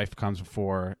his wife comes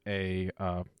before a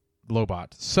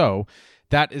Lobot. So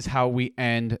that is how we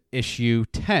end issue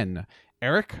 10.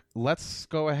 Eric, let's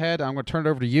go ahead. I'm going to turn it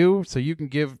over to you so you can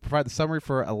provide the summary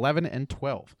for 11 and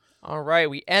 12. All right,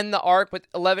 we end the arc with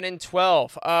 11 and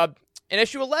 12. In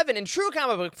issue 11, in true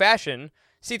comic book fashion,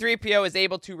 C-3PO is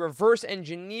able to reverse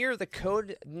engineer the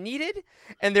code needed,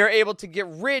 and they're able to get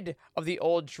rid of the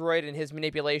old droid and his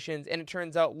manipulations, and it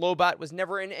turns out Lobot was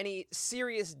never in any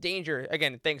serious danger,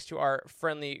 again, thanks to our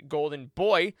friendly golden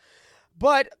boy.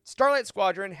 But Starlight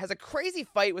Squadron has a crazy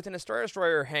fight within a Star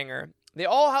Destroyer hangar. They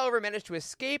all, however, manage to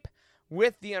escape,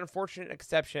 with the unfortunate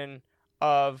exception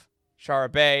of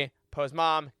Shara Bey, Poe's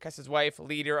mom, Kes's wife,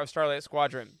 leader of Starlight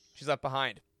Squadron. She's left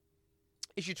behind.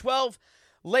 Issue 12,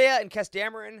 Leia and Kes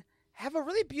Dameron have a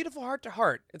really beautiful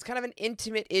heart-to-heart. It's kind of an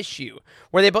intimate issue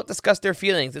where they both discuss their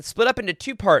feelings. It's split up into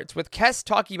two parts, with Kes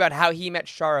talking about how he met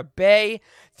Shara Bey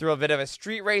through a bit of a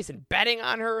street race and betting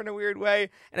on her in a weird way.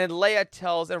 And then Leia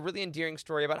tells a really endearing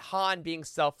story about Han being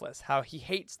selfless, how he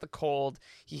hates the cold,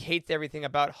 he hates everything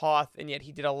about Hoth, and yet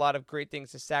he did a lot of great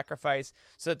things to sacrifice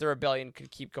so that the rebellion could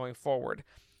keep going forward.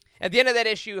 At the end of that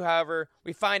issue, however,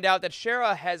 we find out that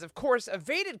Shara has, of course,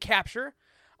 evaded capture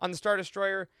on the Star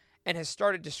Destroyer and has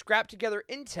started to scrap together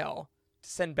intel to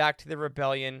send back to the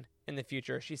rebellion in the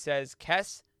future. She says,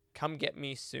 Kes, come get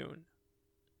me soon.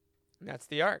 And that's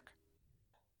the arc.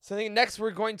 So I think next we're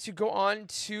going to go on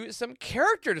to some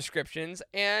character descriptions,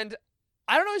 and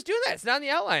I don't know who's doing that. It's not in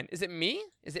the outline. Is it me?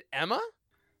 Is it Emma?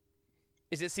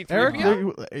 Is it C-3PO?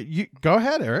 Eric, you go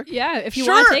ahead, Eric. Yeah, if you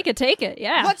Sure. want to take it, take it.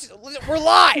 Yeah. We're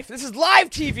live. This is live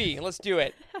TV. Let's do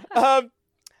it.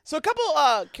 So a couple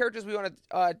characters we want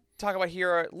to talk about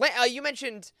here. You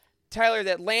mentioned, Tyler,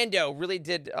 that Lando really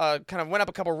did kind of went up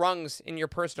a couple rungs in your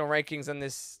personal rankings on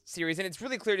this series, and it's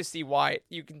really clear to see why.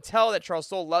 You can tell that Charles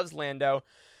Soule loves Lando.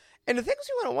 And the things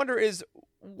we want to wonder is,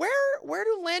 where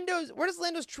does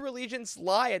Lando's true allegiance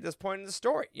lie at this point in the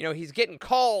story? You know, he's getting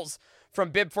calls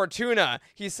from Bib Fortuna.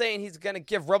 He's saying he's going to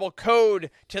give Rebel code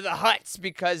to the Hutts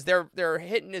because they're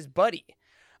hitting his buddy.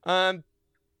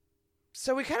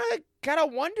 So we kind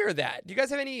of wonder that. Do you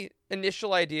guys have any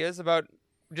initial ideas about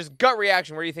just gut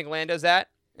reaction? Where do you think Lando's at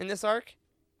in this arc?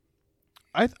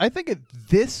 I think at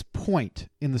this point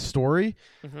in the story,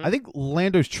 I think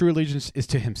Lando's true allegiance is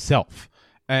to himself.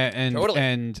 And Totally.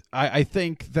 And I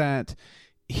think that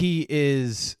he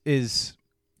is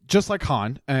just like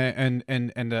Han, and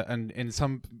in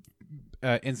some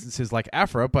instances like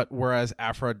Afra, but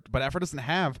Afra doesn't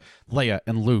have Leia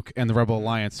and Luke and the Rebel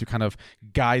Alliance to kind of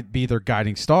be their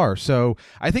guiding star. So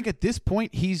I think at this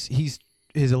point he's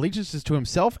allegiances to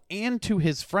himself and to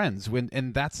his friends.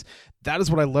 That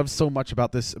is what I love so much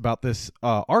about this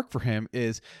arc for him.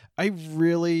 Is I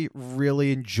really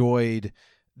enjoyed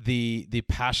the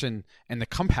passion and the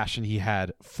compassion he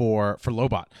had for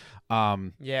Lobot.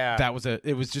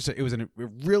 It was a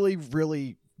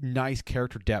really nice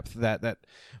character depth that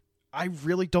I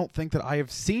really don't think that I have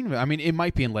seen. I mean, it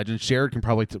might be in Legends. Jared can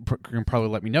probably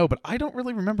let me know, but I don't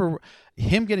really remember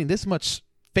him getting this much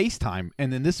face time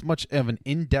and then this much of an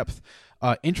in-depth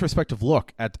introspective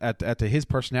look at his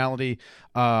personality.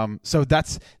 So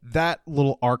that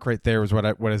little arc right there is what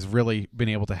has really been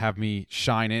able to have me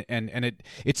shine it, and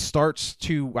it starts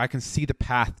to, I can see the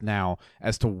path now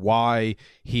as to why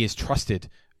he is trusted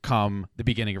come the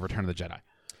beginning of Return of the Jedi.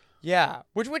 Yeah,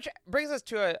 which brings us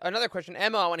to another question.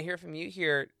 Emma, I want to hear from you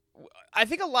here. I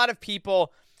think a lot of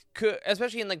people could,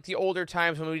 especially in like the older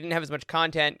times when we didn't have as much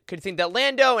content, could think that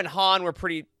Lando and Han were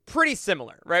pretty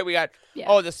similar, right? We got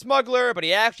the smuggler, but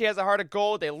he actually has a heart of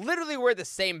gold. They literally wear the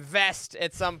same vest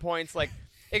at some points. Like,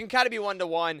 it can kind of be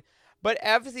 1-to-1. But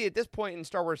obviously, at this point in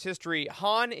Star Wars history,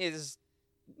 Han is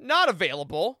not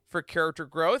available for character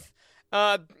growth,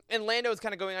 and Lando is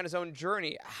kind of going on his own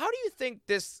journey. How do you think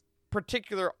this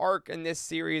particular arc in this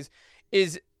series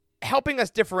is helping us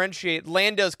differentiate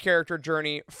Lando's character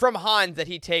journey from Han's that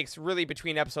he takes really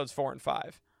between episodes 4 and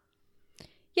 5?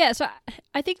 Yeah, so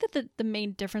I think that the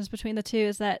main difference between the two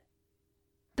is that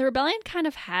the rebellion kind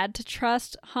of had to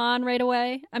trust Han right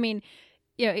away. I mean,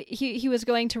 he was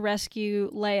going to rescue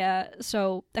Leia,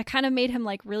 so that kind of made him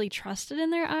like really trusted in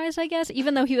their eyes, I guess,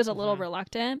 even though he was a little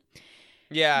reluctant.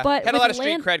 Yeah, but had a lot of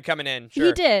street cred coming in. Sure.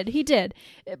 He did.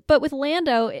 But with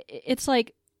Lando, it's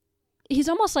like he's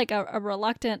almost like a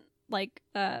reluctant, like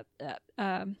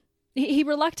he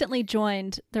reluctantly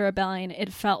joined the rebellion.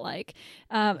 It felt like,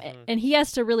 and he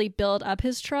has to really build up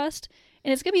his trust,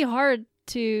 and it's gonna be hard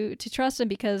to trust him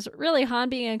because really Han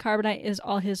being in Carbonite is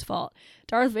all his fault.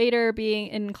 Darth Vader being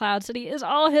in Cloud City is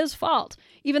all his fault,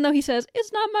 even though he says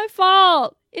it's not my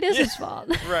fault. It is his fault.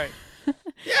 Right.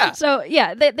 Yeah. So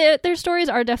yeah, their stories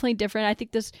are definitely different. I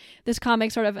think this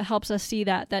comic sort of helps us see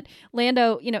that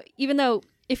Lando, even though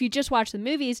if you just watch the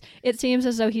movies, it seems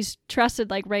as though he's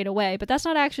trusted like right away, but that's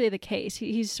not actually the case.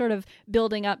 He's sort of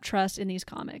building up trust in these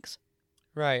comics.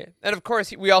 Right. And of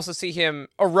course, we also see him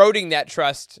eroding that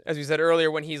trust, as we said earlier,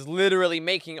 when he's literally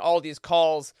making all these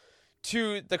calls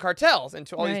to the cartels and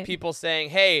to all these people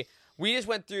saying, hey, we just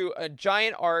went through a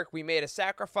giant arc. We made a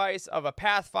sacrifice of a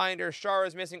Pathfinder. Shara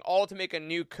is missing, all to make a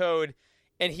new code,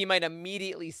 and he might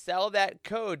immediately sell that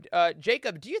code.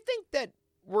 Jacob, do you think that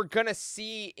we're going to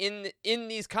see in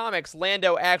these comics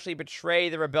Lando actually betray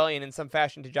the rebellion in some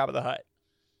fashion to Jabba the Hutt?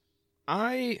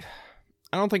 I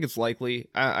don't think it's likely.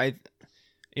 I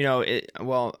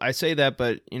say that,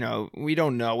 but we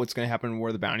don't know what's going to happen in War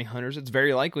of the Bounty Hunters. It's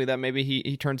very likely that maybe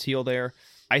he turns heel there.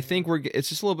 I think it's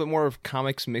just a little bit more of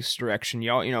comics misdirection.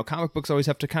 Comic books always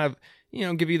have to kind of,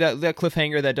 give you that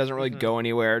cliffhanger that doesn't really go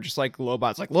anywhere. Just like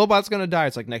Lobot's going to die.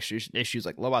 It's like next issue's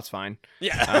like, Lobot's fine.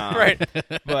 Yeah, right.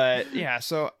 But yeah,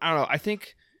 so I don't know. I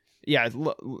think,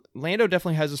 Lando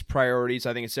definitely has his priorities.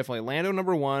 I think it's definitely Lando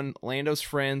number 1, Lando's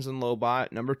friends, and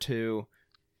Lobot number 2.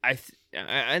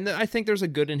 And I think there's a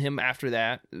good in him after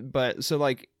that. But so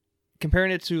like,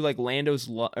 comparing it to like Lando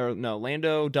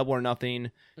Double or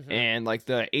Nothing, and like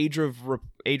the Age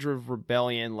of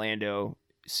Rebellion Lando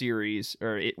series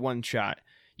or one shot,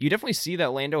 you definitely see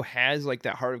that Lando has like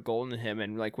that heart of gold in him,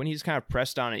 and like when he's kind of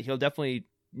pressed on it, he'll definitely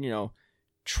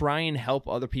try and help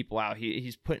other people out.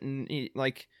 He's putting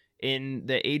like in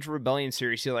the Age of Rebellion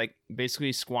series, he like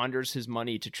basically squanders his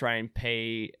money to try and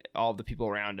pay all the people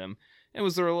around him. And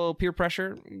was there a little peer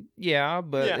pressure? Yeah,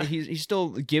 but he's still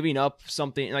giving up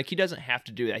something. Like, he doesn't have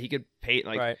to do that. He could pay,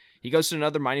 like, he goes to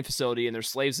another mining facility and there's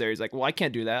slaves there. He's like, well, I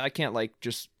can't do that. I can't, like,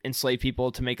 just enslave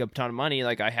people to make a ton of money.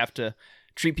 Like, I have to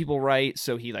treat people right.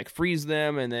 So he, like, frees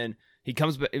them, and then he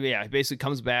comes back. Yeah, he basically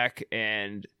comes back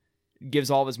and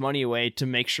gives all of his money away to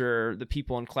make sure the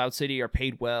people in Cloud City are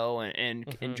paid well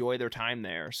and enjoy their time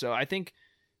there. So I think,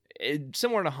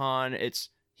 similar to Han,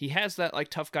 he has that like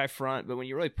tough guy front, but when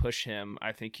you really push him,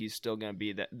 I think he's still going to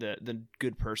be the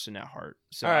good person at heart.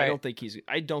 So I don't think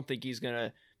he's going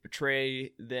to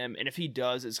betray them. And if he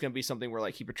does, it's going to be something where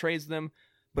like he betrays them,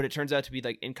 but it turns out to be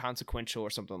like inconsequential or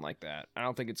something like that. I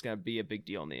don't think it's going to be a big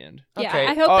deal in the end. Yeah, okay.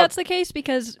 I hope that's the case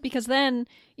because then,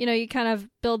 you kind of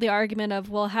build the argument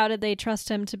of, well, how did they trust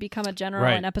him to become a general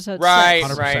in episode 6?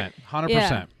 100%.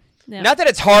 100%. Yeah. Not that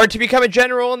it's hard to become a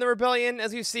general in the rebellion,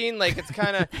 as you've seen. Like, it's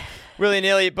kind of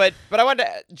willy-nilly. But I wanted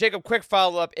to, Jacob, quick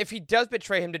follow-up. If he does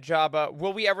betray him to Jabba,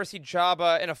 will we ever see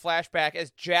Jabba in a flashback as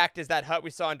jacked as that Hutt we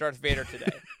saw in Darth Vader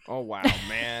today? Oh wow,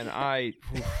 man!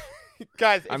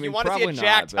 Guys, if I mean, you want to see a probably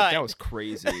jacked not, but hut, that was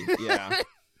crazy. Yeah,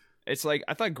 it's like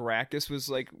I thought Gracchus was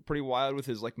like pretty wild with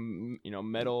his like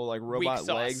metal like robot sauce.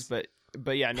 legs,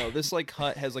 but yeah, no, this like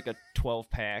hut has like a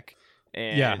 12-pack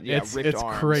and it's ripped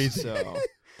arms, crazy. So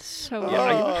So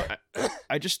yeah,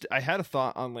 I had a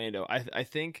thought on Lando. I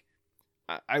think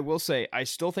I will say I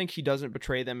still think he doesn't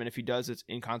betray them, and if he does, it's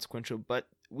inconsequential. But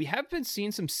we have been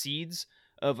seeing some seeds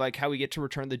of like how we get to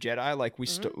Return the Jedi. Like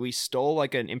we stole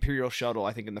like an Imperial shuttle,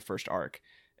 I think, in the first arc,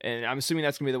 and I'm assuming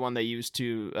that's gonna be the one they used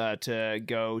to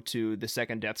go to the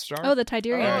second Death Star. Oh, the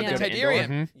Tidarium. Oh, yeah. the Tidarium.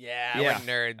 Mhm. Yeah, like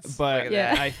nerds. But Look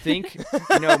at that. I think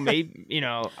maybe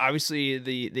obviously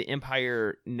the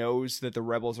Empire knows that the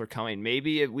rebels are coming.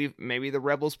 Maybe the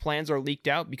rebels' plans are leaked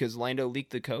out because Lando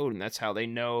leaked the code, and that's how they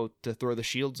know to throw the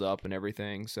shields up and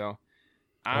everything. So.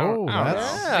 I don't know.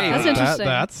 That's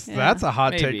interesting. That's a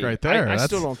hot Maybe. take right there. I That's-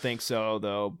 still don't think so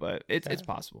though, but it's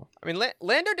possible. I mean,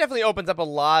 Lando definitely opens up a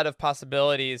lot of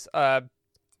possibilities. But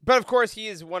of course, he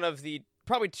is one of the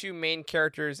probably two main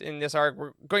characters in this arc.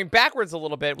 We're going backwards a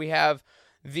little bit. We have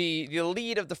the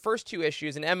lead of the first two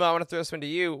issues, and Emma, I want to throw this one to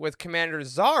you with Commander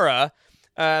Zara,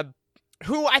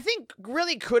 who I think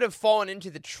really could have fallen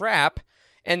into the trap,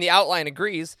 and the outline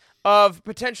agrees, of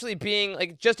potentially being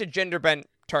like just a gender bent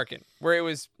Tarkin, where it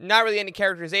was not really any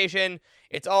characterization.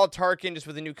 It's all Tarkin just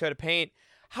with a new coat of paint.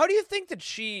 How do you think that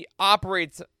she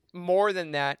operates more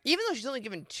than that? Even though she's only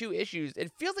given 2 issues, it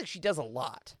feels like she does a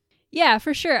lot. Yeah,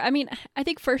 for sure. I mean, I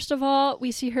think first of all, we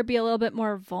see her be a little bit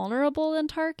more vulnerable than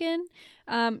Tarkin,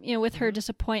 with her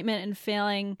disappointment and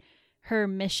failing her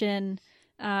mission,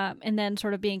 and then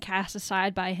sort of being cast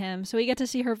aside by him. So we get to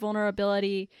see her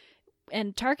vulnerability.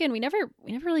 And Tarkin, we never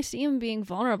really see him being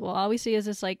vulnerable. All we see is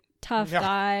this like tough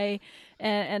guy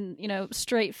and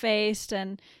straight faced,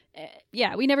 and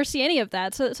we never see any of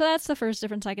that. So that's the first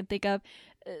difference I can think of.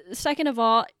 Second of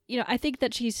all, I think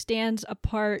that she stands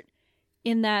apart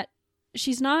in that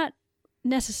she's not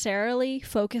necessarily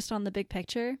focused on the big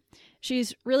picture.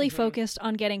 She's really focused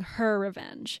on getting her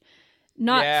revenge,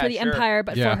 not for the Empire,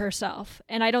 but for herself.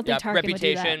 And I don't think Tarkin would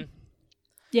do that.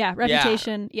 Yeah,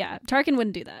 reputation. Yeah, Tarkin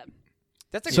wouldn't do that.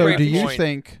 That's a so great do you point.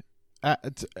 think?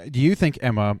 Do you think,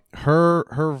 Emma,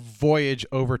 her voyage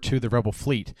over to the Rebel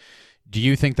fleet? Do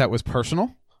you think that was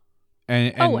personal?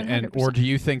 And 100%. or do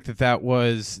you think that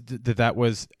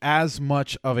was as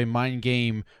much of a mind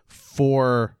game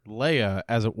for Leia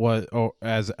as it was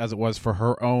as it was for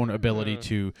her own ability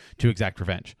to exact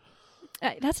revenge?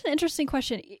 That's an interesting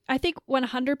question. I think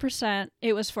 100%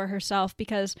 it was for herself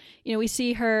because we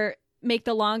see her make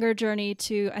the longer journey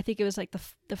to, I think it was like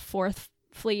the fourth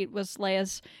fleet was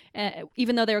Leia's,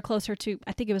 even though they were closer to,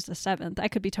 I think it was the 7th. I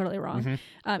could be totally wrong.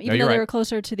 Even though they were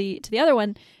closer to the other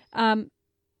one,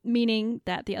 meaning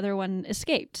that the other one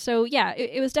escaped. So yeah,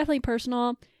 it was definitely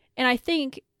personal. And I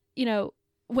think,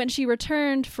 when she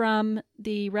returned from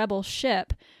the rebel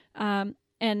ship, and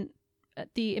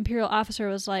the Imperial officer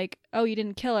was like, "Oh, you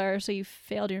didn't kill her, so you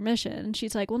failed your mission." And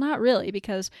she's like, "Well, not really,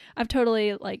 because I've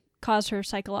totally caused her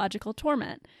psychological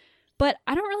torment." But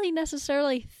I don't really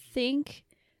necessarily think.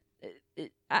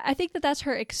 I think that that's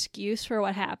her excuse for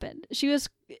what happened.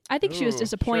 I think she was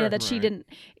disappointed that she didn't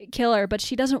kill her, but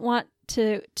she doesn't want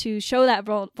to show that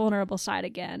vulnerable side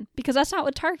again, because that's not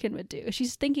what Tarkin would do.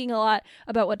 She's thinking a lot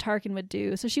about what Tarkin would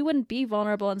do, so she wouldn't be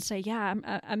vulnerable and say, "Yeah,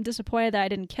 I'm disappointed that I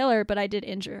didn't kill her, but I did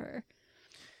injure her."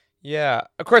 Yeah,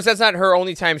 of course, that's not her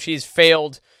only time she's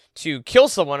failed to kill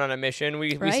someone on a mission.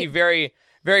 We see very,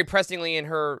 very pressingly in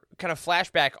her kind of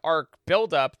flashback arc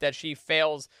buildup that she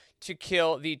fails to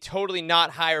kill the totally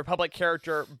not High Republic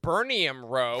character Bernium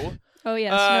Rowe. Oh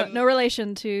yes, no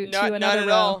relation to another not at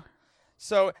Rowe. all.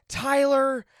 So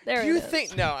Tyler, There do you it is.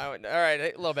 think? No, all right,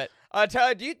 a little bit.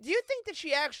 Tyler, do you think that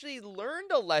she actually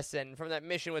learned a lesson from that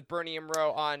mission with Bernium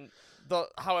Rowe on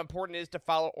how important it is to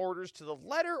follow orders to the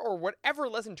letter, or whatever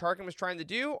lesson Tarkin was trying to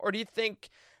do, or do you think,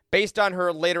 based on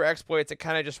her later exploits, it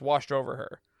kind of just washed over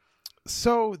her?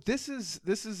 So this is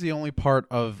the only part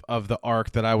of the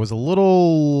arc that I was a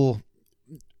little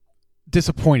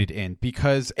disappointed in,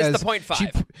 because It's as the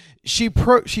 0.5.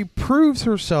 she proves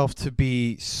herself to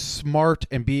be smart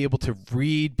and be able to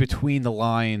read between the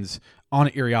lines on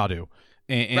Iriadu,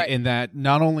 and that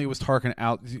not only was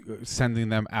Tarkin sending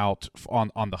them out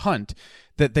on the hunt,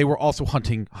 that they were also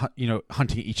hunting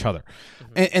each other,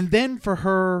 and then for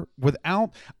her,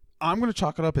 without, I'm going to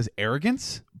chalk it up as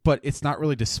arrogance, but it's not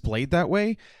really displayed that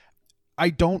way.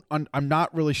 I'm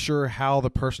not really sure how the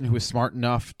person who is smart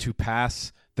enough to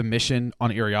pass the mission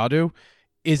on Iriadu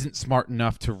isn't smart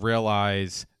enough to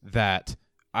realize that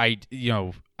I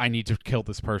need to kill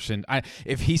this person.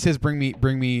 If he says bring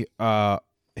me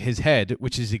his head,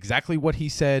 which is exactly what he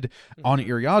said on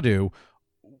Iriadu,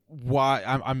 why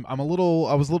I was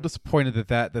a little disappointed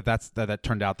that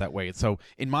turned out that way. So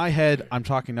in my head, I'm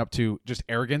talking up to just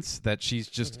arrogance, that she's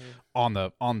just on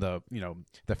the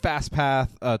the fast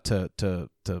path to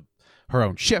her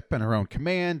own ship and her own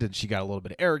command, and she got a little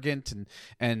bit arrogant,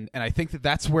 and I think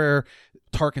that's where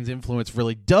Tarkin's influence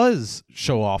really does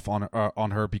show off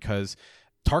on her, because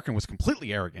Tarkin was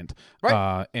completely arrogant.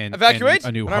 Right. And Evacuate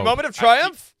A New in our Hope. moment of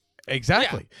triumph.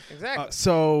 Exactly. Yeah, exactly.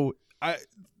 So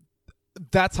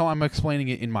that's how I'm explaining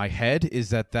it in my head, is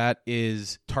that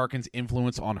is Tarkin's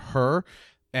influence on her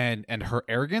and her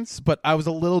arrogance. But I was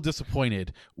a little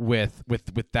disappointed with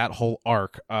that whole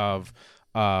arc of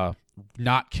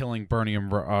not killing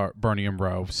Bernium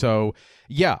Rowe. So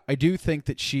yeah, I do think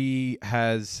that she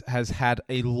has had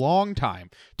a long time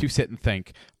to sit and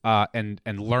think and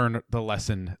learn the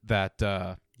lesson that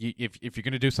if you're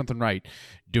going to do something right,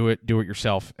 do it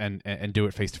yourself and do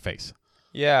it face to face.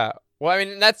 Yeah. Well, I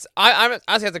mean, I'm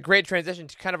honestly, that's a great transition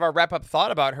to kind of our wrap up thought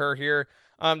about her here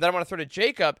that I want to throw to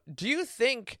Jacob. Do you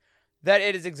think that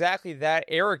it is exactly that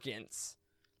arrogance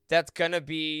that's going to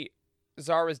be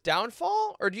Zara's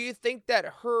downfall? Or do you think that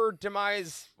her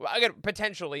demise, again,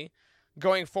 potentially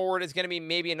going forward, is going to be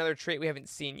maybe another trait we haven't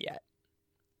seen yet?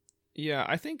 Yeah,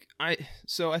 I think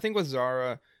with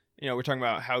Zara, we're talking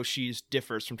about how she's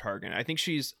differs from Tarkin. I think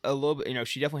she's a little bit,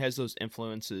 she definitely has those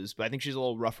influences, but I think she's a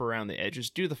little rougher around the edges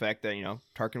due to the fact that,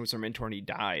 Tarkin was her mentor and he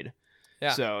died.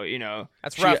 Yeah. So,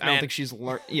 that's rough, I don't think she's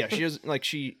learned. Yeah, she doesn't,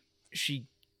 she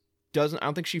doesn't, I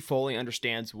don't think she fully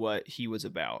understands what he was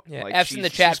about. Yeah, F's in the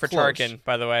chat for close. Tarkin,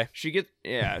 by the way. She gets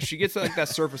like that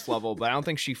surface level, but I don't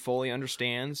think she fully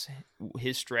understands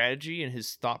his strategy and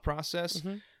his thought process.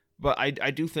 Mm-hmm. But I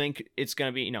do think it's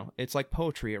going to be, it's like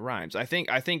poetry, it rhymes. I think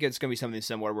it's going to be something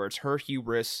similar where it's her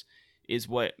hubris is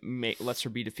what lets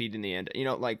her be defeated in the end.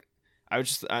 I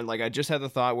just had the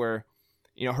thought where,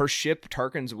 her ship,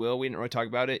 Tarkin's Will, we didn't really talk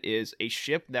about it, is a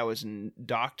ship that was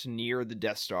docked near the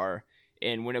Death Star,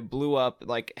 and when it blew up,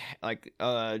 like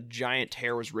a giant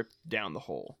tear was ripped down the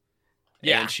hole.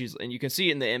 Yeah. And you can see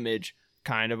it in the image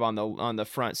kind of on the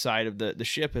front side of the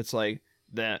ship. It's like,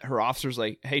 that her officer's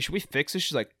like, hey, should we fix this?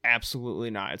 She's like, absolutely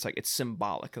not. It's like, it's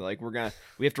symbolic. Like,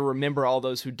 we have to remember all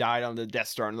those who died on the Death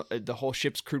Star, and the whole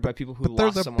ship's crewed by people who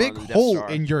lost someone on the Death Star. There's a big hole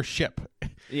in your ship.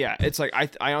 Yeah, it's like,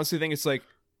 I honestly think it's like,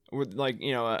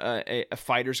 a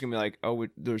fighter's gonna be like, oh,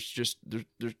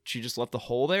 she just left the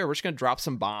hole there. We're just gonna drop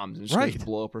some bombs and just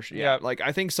blow up her ship. Yeah, like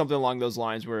I think something along those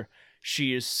lines where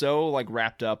she is so like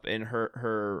wrapped up in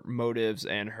her motives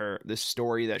and this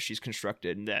story that she's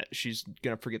constructed, and that she's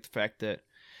gonna forget the fact that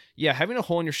having a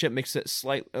hole in your ship makes it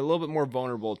a little bit more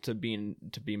vulnerable to being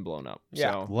blown up.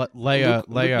 Yeah, so Leia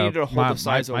needed a hole the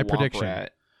size of a prediction.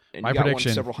 rat, and my got prediction,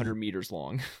 one several hundred meters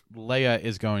long. Leia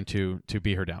is going to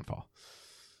be her downfall.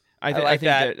 I think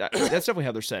that's definitely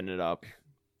how they're setting it up.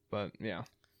 But yeah,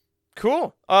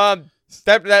 cool.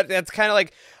 That's kind of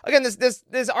like, again,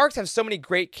 this arcs have so many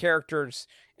great characters,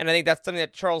 and I think that's something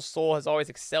that Charles Soule has always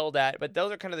excelled at. But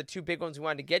those are kind of the two big ones we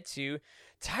wanted to get to.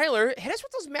 Tyler, hit us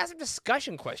with those massive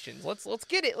discussion questions. Let's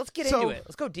get into it.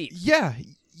 Let's go deep.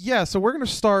 Yeah. So we're gonna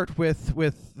start with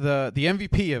the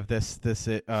MVP of this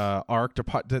arc,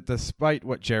 despite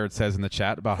what Jared says in the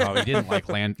chat about how he didn't like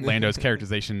Lando's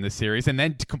characterization in this series, and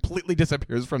then completely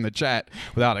disappears from the chat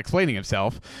without explaining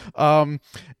himself.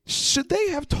 Should they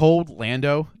have told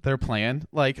Lando their plan?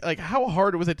 Like how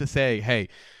hard was it to say, hey,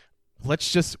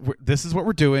 this is what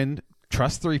we're doing.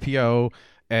 Trust 3PO.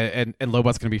 And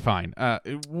Lobot's going to be fine.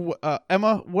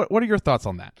 Emma, what are your thoughts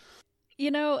on that?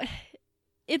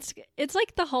 It's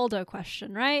like the Holdo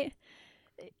question, right?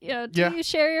 Do you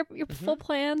share your full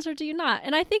plans or do you not?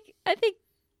 And I think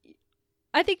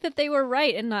that they were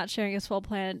right in not sharing his full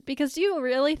plan, because do you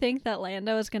really think that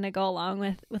Lando is going to go along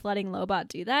with letting Lobot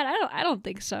do that? I don't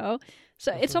think so.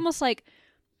 So it's almost like,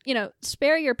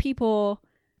 spare your people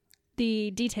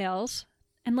the details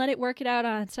and let it work it out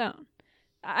on its own.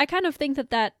 I kind of think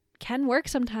that can work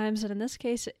sometimes, and in this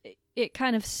case, it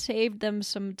kind of saved them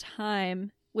some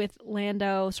time with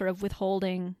Lando sort of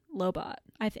withholding Lobot,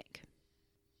 I think.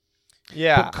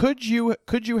 Yeah. But could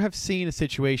you have seen a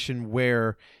situation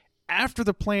where, after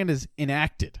the plan is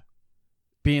enacted,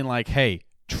 being like, hey,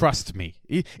 trust me,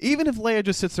 even if Leia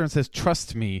just sits there and says,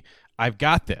 trust me, I've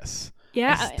got this.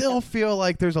 Yeah, I still feel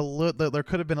like there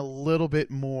could have been a little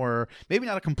bit more, maybe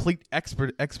not a complete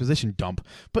exposition dump,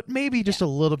 but maybe just a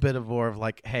little bit of more of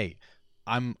like, hey,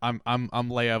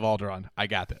 Leia of Alderaan. I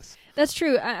got this. That's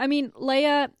true. I mean,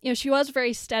 Leia, she was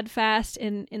very steadfast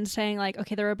in saying like,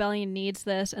 okay, the rebellion needs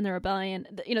this, and the rebellion,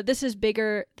 this is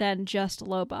bigger than just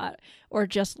Lobot or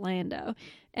just Lando.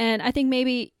 And I think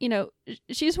maybe,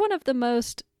 she's one of the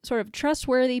most sort of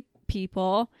trustworthy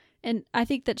people, and I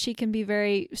think that she can be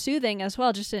very soothing as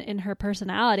well, just in her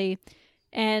personality.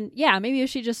 And yeah, maybe if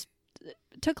she just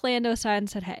took Lando aside and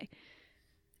said, hey,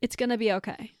 it's gonna be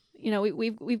okay.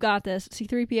 We've got this.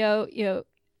 C-3PO,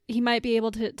 he might be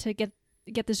able to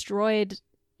get this droid,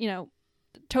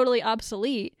 totally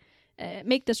obsolete,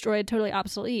 make this droid totally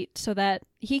obsolete so that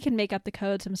he can make up the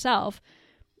codes himself.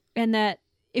 And that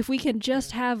if we can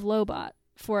just have Lobot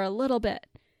for a little bit,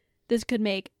 this could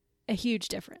make a huge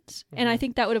difference. And I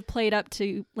think that would have played up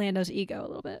to Lando's ego a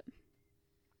little bit.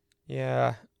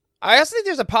 Yeah. I also think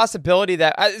there's a possibility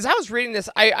that, as I was reading this,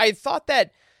 I thought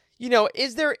that,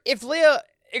 if Leia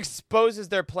exposes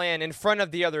their plan in front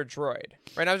of the other droid,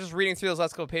 right? I was just reading through those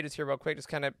last couple pages here real quick, just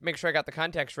kind of make sure I got the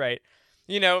context right.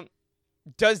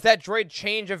 Does that droid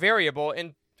change a variable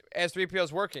as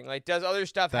 3PO's working? Like, does other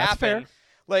stuff That's happen? fair.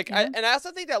 Like, and I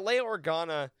also think that Leia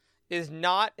Organa is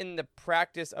not in the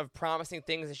practice of promising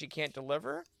things that she can't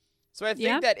deliver. So I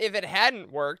think that if it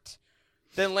hadn't worked,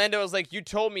 then Lando was like, you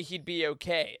told me he'd be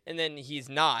okay, and then he's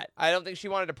not. I don't think she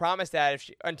wanted to promise that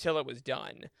until it was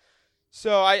done.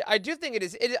 So I do think it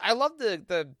is. I love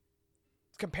the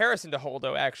comparison to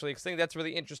Holdo, actually, because I think that's a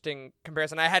really interesting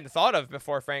comparison I hadn't thought of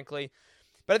before, frankly.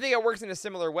 But I think it works in a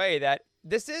similar way, that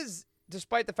this is,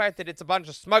 despite the fact that it's a bunch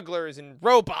of smugglers and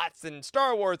robots and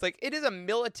Star Wars, like, it is a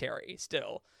military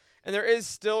still. And there is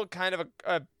still kind of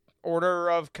a order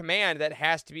of command that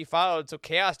has to be followed so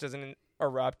chaos doesn't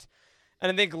erupt.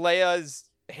 And I think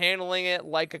Leia's handling it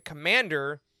like a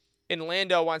commander, and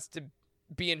Lando wants to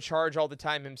be in charge all the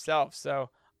time himself.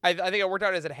 So I think it worked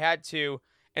out as it had to,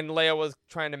 and Leia was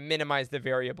trying to minimize the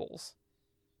variables.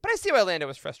 But I see why Lando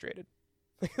was frustrated.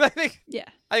 I think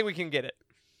we can get it.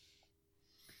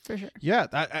 For sure. Yeah,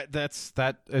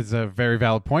 that is a very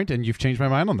valid point, and you've changed my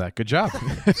mind on that. Good job.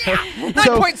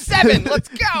 9.7. Let's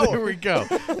go.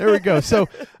 There we go. So,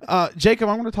 Jacob,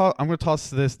 I'm going to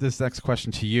toss this next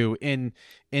question to you. In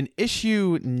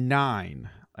issue 9,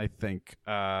 I think.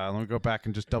 Let me go back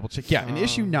and just double check. Yeah, in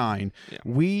issue 9,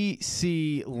 we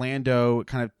see Lando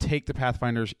kind of take the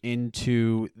Pathfinders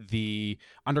into the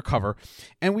undercover,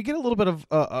 and we get a little bit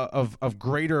of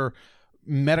greater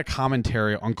meta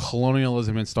commentary on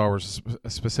colonialism in Star Wars,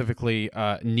 specifically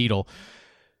Needle.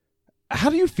 How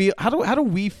do you feel? How do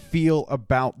we feel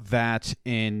about that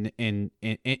in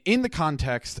the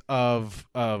context of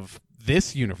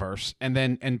this universe,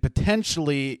 and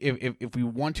potentially if we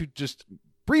want to just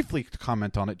briefly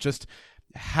comment on it, just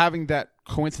having that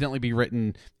coincidentally be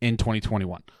written in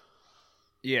 2021?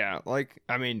 Yeah,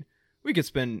 we could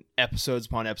spend episodes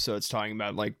upon episodes talking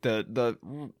about the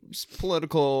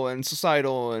political and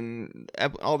societal and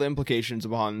all the implications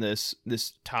upon this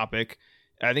topic.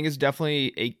 I think it's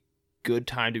definitely a good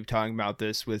time to be talking about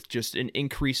this with just an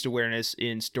increased awareness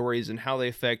in stories and how they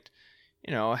affect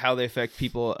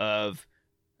people of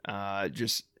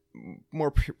just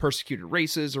more persecuted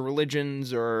races or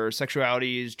religions or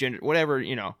sexualities, gender, whatever,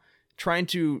 trying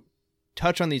to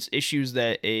touch on these issues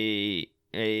that a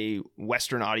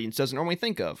Western audience doesn't normally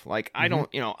think of. Like, I don't,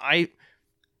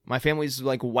 my family's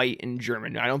like white and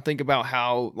German. I don't think about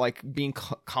how being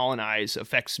colonized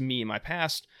affects me in my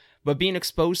past, but being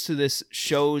exposed to this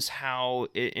shows how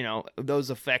it, those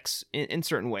effects in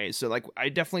certain ways. So I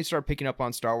definitely started picking up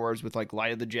on Star Wars with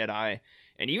Light of the Jedi,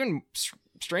 and even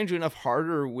strangely enough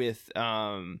harder with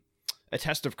A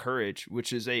Test of Courage,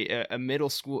 which is a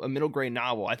middle grade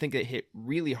novel. I think it hit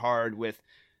really hard with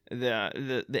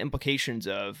the implications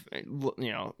of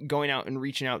going out and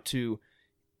reaching out to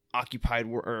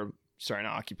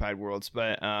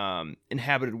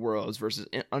inhabited worlds versus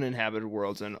uninhabited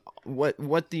worlds, and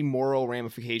what the moral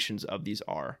ramifications of these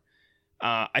are.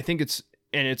 I think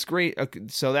it's great.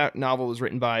 So that novel was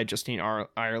written by Justine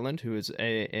Ireland, who is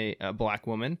a black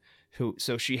woman,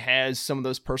 so she has some of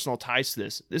those personal ties to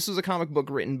this. This is a comic book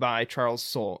written by Charles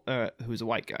Soule, who's a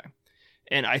white guy.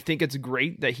 And I think it's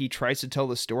great that he tries to tell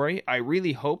the story. I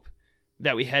really hope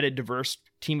that we had a diverse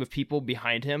team of people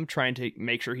behind him trying to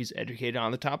make sure he's educated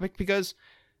on the topic, because,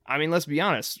 let's be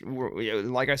honest.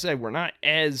 Like I said, we're not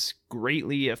as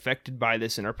greatly affected by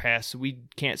this in our past, so we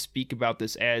can't speak about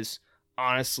this as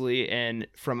honestly and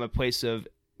from a place of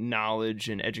knowledge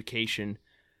and education.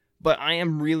 But I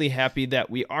am really happy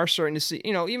that we are starting to see,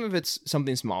 even if it's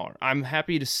something smaller, I'm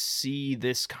happy to see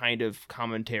this kind of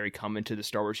commentary come into the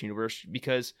Star Wars universe,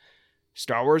 because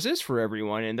Star Wars is for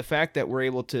everyone, and the fact that we're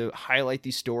able to highlight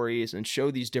these stories and show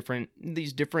these different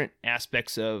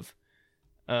aspects of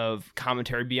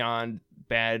commentary beyond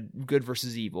good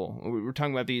versus evil. We're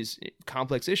talking about these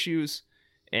complex issues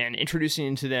and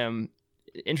introducing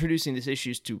these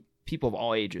issues to people of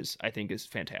all ages, I think is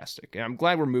fantastic. And I'm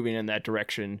glad we're moving in that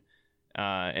direction,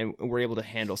 and we're able to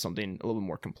handle something a little bit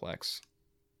more complex.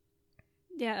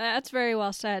 Yeah, that's very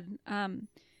well said.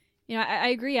 I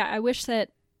agree. I wish that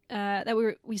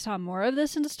we saw more of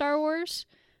this in Star Wars,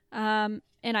 and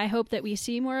I hope that we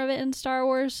see more of it in Star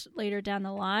Wars later down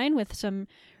the line with some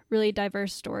really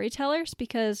diverse storytellers,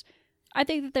 because I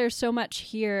think that there's so much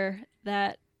here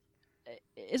that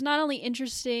is not only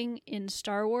interesting in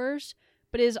Star Wars,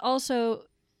 but is also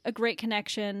a great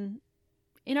connection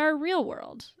in our real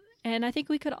world. And I think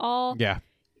we could all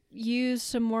use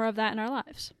some more of that in our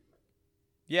lives.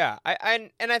 Yeah, I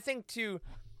think to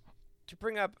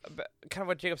bring up kind of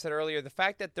what Jacob said earlier, the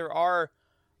fact that there are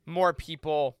more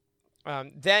people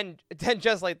than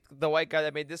just like the white guy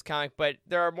that made this comic, but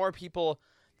there are more people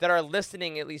that are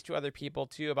listening at least to other people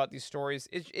too about these stories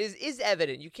is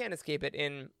evident. You can't escape it,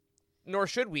 nor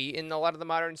should we, in a lot of the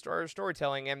modern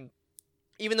storytelling. And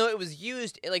even though it was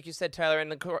used, like you said, Tyler,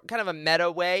 in kind of a meta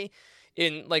way,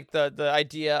 in like the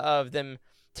idea of them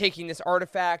taking this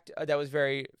artifact that was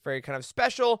very, very kind of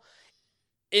special,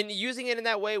 in using it in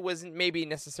that way wasn't maybe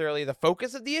necessarily the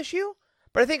focus of the issue,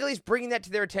 but I think at least bringing that to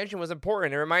their attention was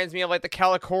important. It reminds me of like the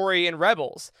Calicori in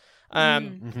Rebels.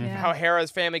 How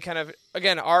Hera's family kind of,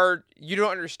 again, you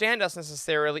don't understand us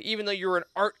necessarily, even though you're an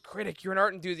art critic, you're an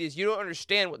art enthusiast, you don't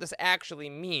understand what this actually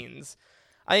means.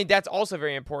 I think that's also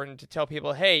very important to tell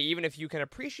people, hey, even if you can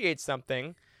appreciate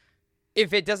something,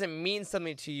 if it doesn't mean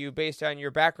something to you based on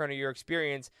your background or your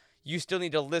experience, you still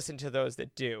need to listen to those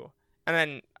that do. And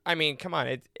then, I mean, come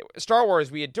on, Star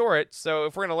Wars, we adore it, so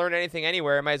if we're going to learn anything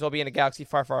anywhere, it might as well be in a galaxy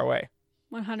far, far away.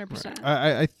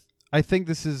 100%. I think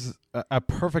this is a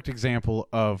perfect example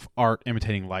of art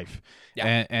imitating life,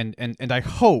 and I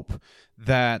hope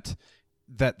that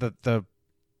the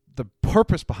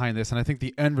purpose behind this, and I think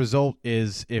the end result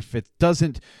is, if it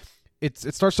doesn't, it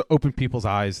starts to open people's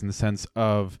eyes in the sense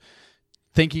of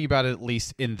thinking about it at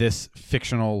least in this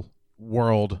fictional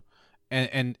world,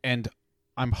 and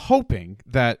I'm hoping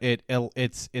that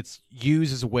it's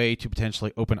used as a way to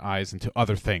potentially open eyes into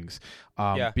other things,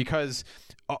 because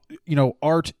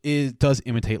art does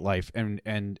imitate life,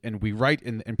 and we write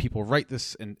and people write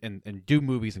this and do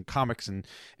movies and comics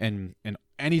and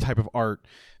any type of art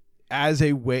as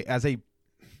a way,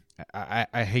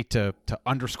 I hate to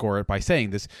underscore it by saying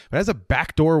this, but as a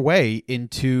backdoor way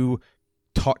into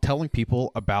telling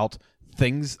people about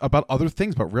other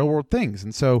things, about real world things.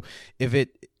 And so if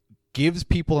it gives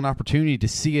people an opportunity to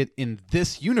see it in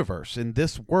this universe, in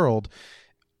this world,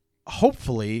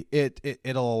 hopefully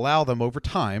it'll allow them over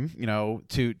time,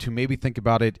 to maybe think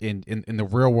about it in the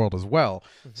real world as well.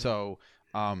 Mm-hmm. So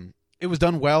it was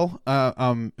done well.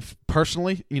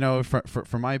 Personally,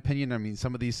 for my opinion, I mean,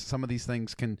 some of these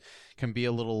things can be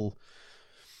a little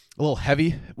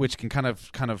heavy, which can kind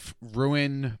of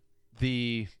ruin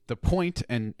the point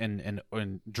and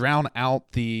drown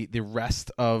out the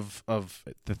rest of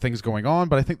the things going on.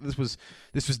 But I think this was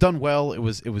done well. It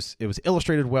was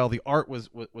illustrated well. The art was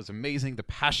amazing. The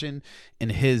passion in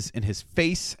his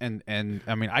face, and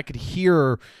I mean, I could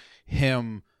hear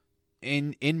him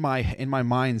in my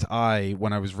mind's eye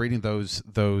when I was reading those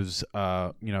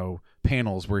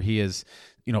panels where he is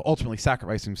ultimately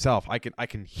sacrificing himself. I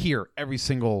can hear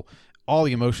all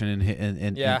the emotion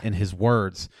in his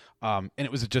words. And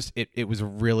it was it was a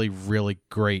really, really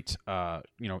great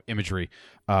imagery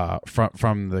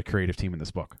from the creative team in this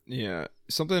book. Yeah,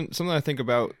 something I think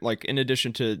about, like, in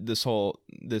addition to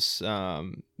this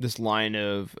line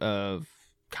of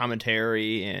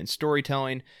commentary and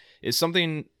storytelling, is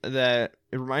something that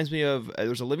it reminds me of.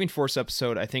 There's a Living Force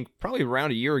episode, I think probably around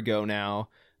a year ago now,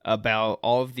 about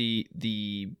all of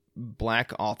the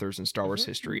black authors in Star Wars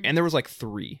history, and there was like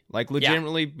 3, like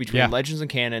legitimately between Legends and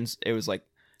Canons, it was like,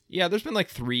 there's been like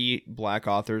 3 black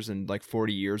authors in like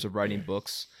 40 years of writing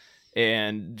books,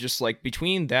 and just like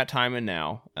between that time and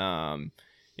now,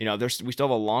 we still have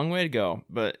a long way to go,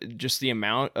 but just the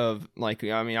amount of, like,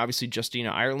 I mean, obviously Justina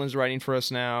Ireland's writing for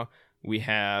us now. We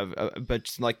have,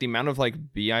 but like the amount of like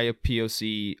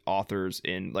BIPOC authors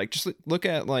in, like, just look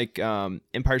at like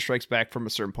Empire Strikes Back from a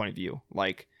certain point of view.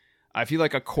 Like, I feel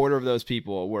like a quarter of those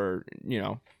people were,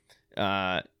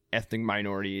 ethnic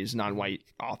minorities, non-white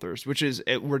authors, which is,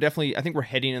 I think we're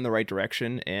heading in the right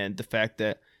direction. And the fact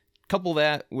that, couple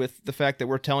that with the fact that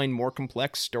we're telling more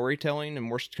complex storytelling and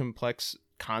more complex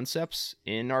concepts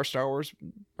in our Star Wars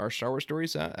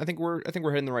stories, I think we're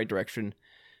heading in the right direction.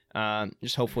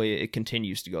 Just hopefully it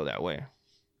continues to go that way.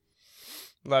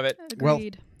 Love it.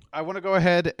 Agreed. Well, I want to go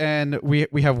ahead and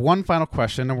we have one final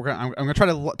question, and I'm going to try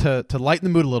to lighten the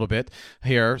mood a little bit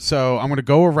here. So I'm going to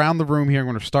go around the room here. I'm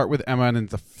going to start with Emma, and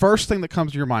the first thing that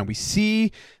comes to your mind, we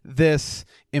see this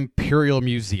Imperial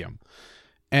Museum,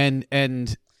 and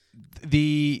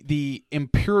the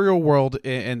Imperial world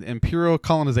and Imperial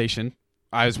colonization,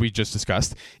 as we just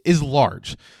discussed, is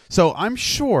large. So I'm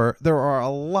sure there are a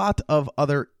lot of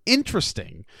other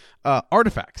interesting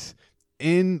artifacts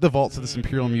in the vaults of this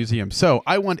Imperial Museum. So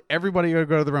I want everybody to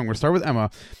go to the room. We'll start with Emma.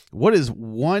 What is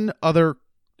one other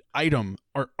item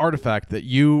or artifact that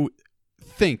you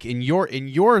think in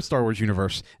your Star Wars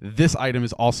universe this item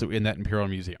is also in that Imperial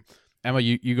Museum? Emma,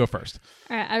 you go first.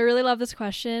 All right, I really love this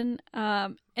question,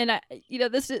 and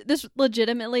this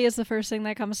legitimately is the first thing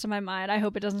that comes to my mind. I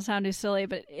hope it doesn't sound too silly,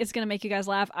 but it's gonna make you guys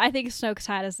laugh. I think Snoke's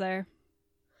hat is there.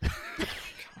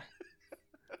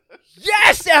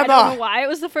 Yes, I Emma! don't know why it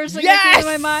was the first thing that came to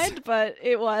my mind, but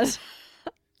it was.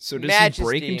 So does Majesty. he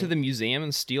break into the museum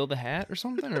and steal the hat or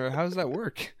something, or how does that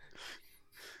work?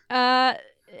 The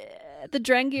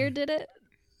Drengir did it.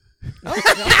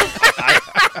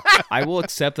 I will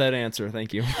accept that answer.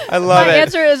 Thank you. I love My it.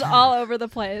 answer is all over the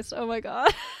place. Oh my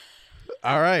god.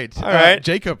 All right.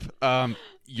 Jacob,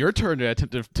 your turn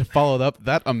to follow up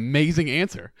that amazing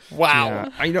answer.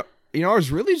 Wow. Yeah, I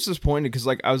was really just disappointed because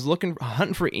I was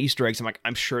hunting for Easter eggs.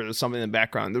 I'm sure there's something in the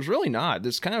background. There's really not.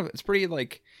 It's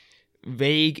pretty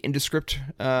vague, indescript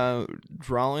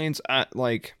drawings. I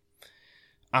don't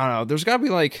know. There's got to be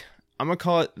I'm gonna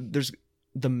call it. There's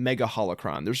the mega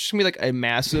holocron. There's just gonna be a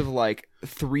massive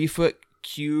 3-foot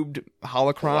cubed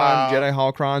holocron, Wow. Jedi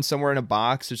holocron somewhere in a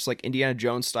box. It's Indiana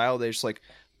Jones style. They just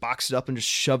boxed it up and just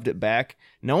shoved it back.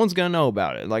 No one's gonna know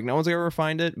about it. No one's gonna ever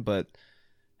find it, but.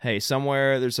 Hey,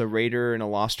 somewhere there's a Raider in a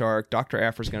Lost Ark. Dr.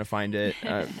 Afra's going to find it.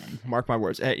 Mark my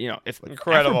words. If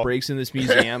Incredible. Afra breaks in this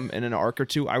museum in an arc or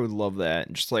two, I would love that.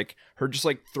 And just her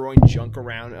throwing junk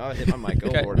around. Oh, I hit my mic. Oh,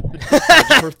 Okay. Lord.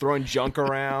 Just her throwing junk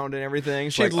around and everything.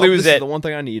 It's She'd lose this it. is the one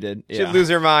thing I needed. She'd Yeah. lose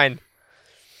her mind.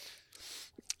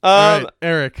 All right,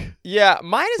 Eric. Yeah,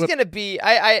 mine is going to be,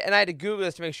 I had to Google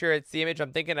this to make sure it's the image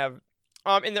I'm thinking of.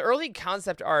 In the early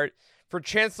concept art for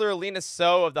Chancellor Lena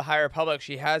So of the High Republic,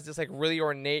 she has this really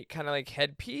ornate kind of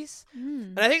headpiece.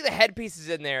 And I think the headpiece is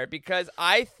in there because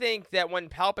I think that when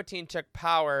Palpatine took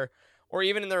power, or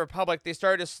even in the Republic, they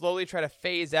started to slowly try to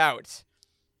phase out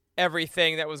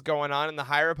everything that was going on in the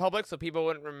High Republic so people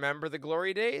wouldn't remember the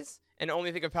glory days and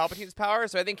only think of Palpatine's power.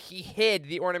 So I think he hid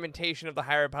the ornamentation of the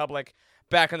High Republic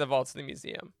back in the vaults of the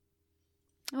museum.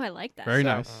 Oh, I like that. Very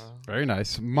nice. Very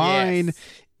nice. Mine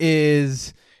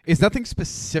is nothing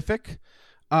specific,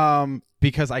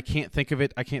 because I can't think of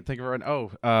it. Right.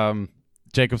 Oh,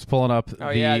 Jacob's pulling up Oh,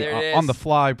 yeah, there it is. on the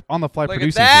fly Look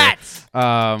producing at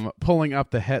that! here. Pulling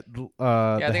up the I think that's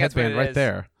what headband it right is.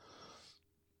 there.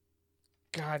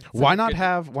 God, Why not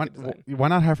have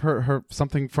her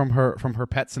something from her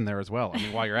pets in there as well? I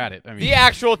mean, while you're at it, the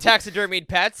actual taxidermied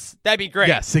pets? That'd be great.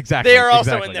 Yes, exactly. They are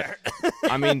also exactly. in there.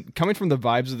 I mean, coming from the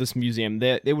vibes of this museum,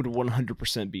 they would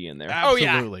 100% be in there. Oh,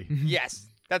 yeah. Absolutely. Yes,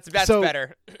 that's So-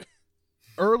 better.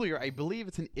 Earlier, I believe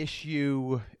it's an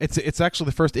issue. It's actually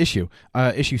the first issue,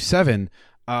 issue 7.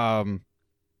 The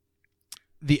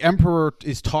Emperor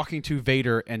is talking to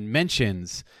Vader and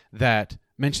mentions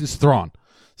Thrawn.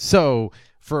 So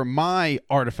for my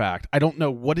artifact, I don't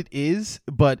know what it is,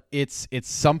 but it's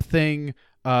something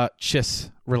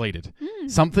Chiss related.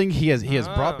 Something he has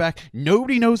brought back.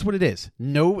 Nobody knows what it is.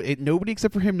 Nobody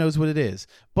except for him knows what it is.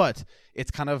 But it's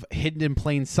kind of hidden in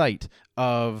plain sight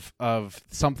of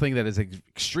something that is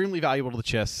extremely valuable to the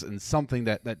Chiss and something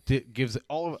that gives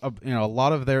all of a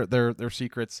lot of their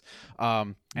secrets.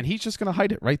 And he's just gonna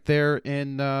hide it right there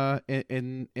in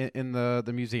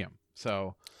the museum.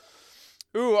 So.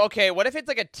 Ooh, okay. What if it's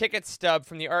a ticket stub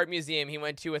from the art museum he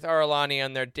went to with Aralani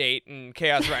on their date in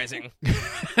Chaos Rising?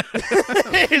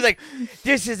 He's like,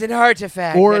 this is an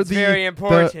artifact that's very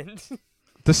important.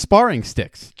 The sparring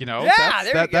sticks, Yeah,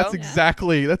 there we go.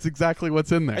 That's exactly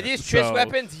what's in there. Are these Triss So-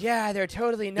 weapons? Yeah, they're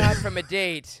totally not from a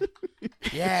date.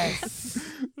 Yes.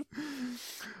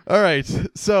 All right.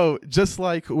 So just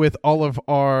like with all of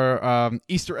our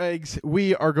Easter eggs,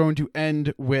 we are going to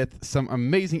end with some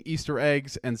amazing Easter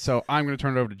eggs. And so I'm going to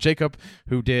turn it over to Jacob,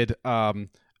 who did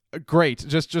great.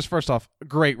 Just first off,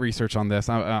 great research on this.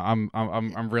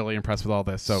 I'm really impressed with all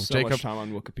this. So Jacob, much time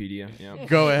on Wikipedia. Yeah.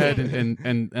 go ahead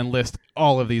and list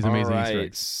all of these amazing Easter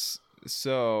eggs.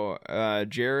 So,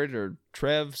 Jared or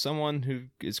Trev, someone who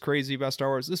is crazy about Star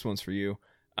Wars, this one's for you.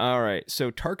 All right,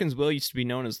 so Tarkin's will used to be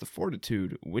known as the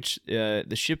Fortitude, which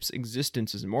the ship's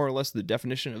existence is more or less the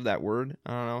definition of that word.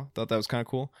 I don't know. Thought that was kind of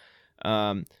cool.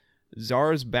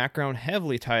 Zara's background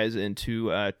heavily ties into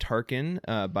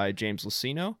Tarkin by James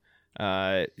Luceno.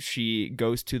 She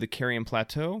goes to the Carrion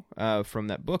Plateau from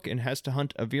that book and has to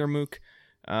hunt a Virmuk,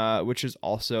 which is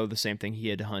also the same thing he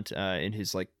had to hunt in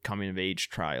his like coming of age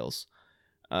trials.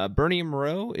 Bernie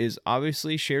Moreau is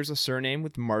obviously shares a surname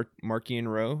with Markian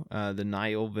Rowe, the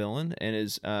Nile villain, and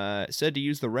is said to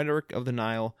use the rhetoric of the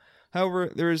Nile.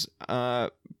 However, there's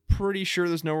pretty sure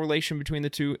there's no relation between the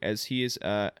two, as he is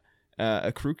a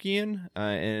Krukian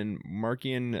and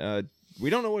Markian. We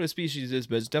don't know what his species is,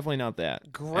 but it's definitely not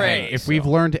that. Great. If we've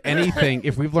learned anything,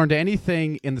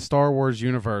 in the Star Wars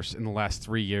universe in the last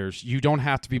 3 years, you don't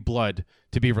have to be blood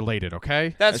to be related.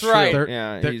 Okay, That's right. He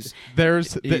is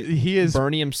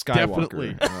Bernium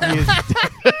Skywalker.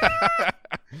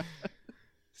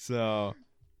 So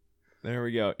there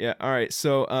we go. Yeah. All right.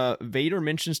 So Vader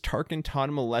mentions Tarkin taught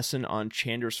him a lesson on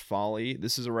Chandra's folly.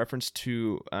 This is a reference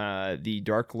to the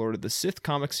Dark Lord of the Sith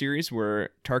comic series,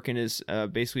 where Tarkin is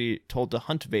basically told to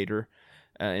hunt Vader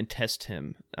and test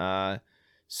him.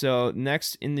 So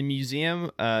next in the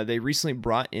museum, they recently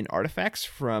brought in artifacts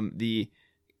from the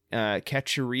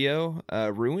Cachirio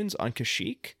ruins on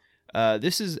Kashyyyk.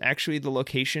 This is actually the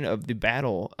location of the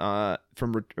battle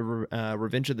from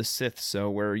Revenge of the Sith, so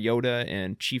where Yoda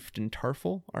and Chieftain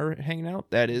Tarful are hanging out.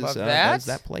 That is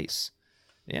that place.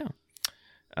 Yeah.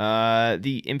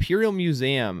 The Imperial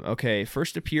Museum,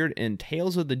 first appeared in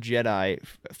Tales of the Jedi,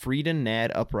 Freedom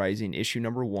Nad Uprising, issue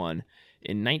number 1,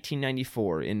 in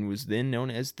 1994, and was then known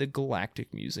as the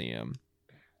Galactic Museum.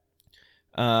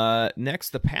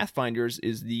 Next, the Pathfinders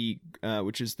is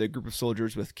which is the group of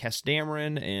soldiers with Kes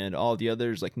Dameron and all the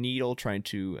others like Needle trying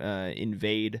to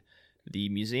invade the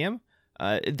museum.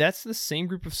 That's the same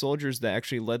group of soldiers that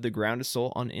actually led the ground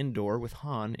assault on Endor with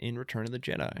Han in Return of the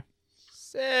Jedi.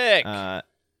 Sick.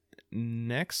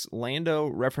 Next, Lando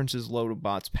references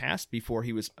Lobot's past before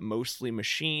he was mostly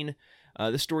machine.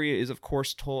 This story is, of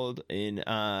course, told in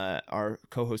our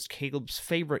co-host Caleb's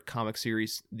favorite comic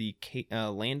series, the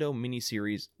Lando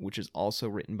miniseries, which is also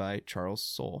written by Charles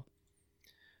Soule.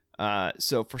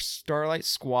 So for Starlight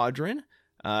Squadron,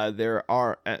 there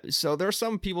are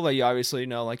some people that you obviously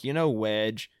know, like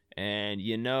Wedge and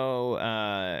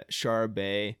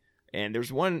Charbet, and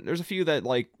there's a few that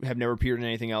like have never appeared in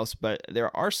anything else, but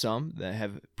there are some that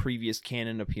have previous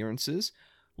canon appearances.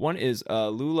 One is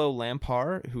Lulo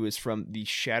Lampar, who is from the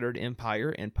Shattered Empire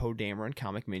and Poe Dameron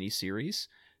comic miniseries.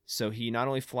 So he not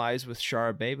only flies with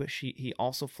Charbet, but he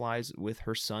also flies with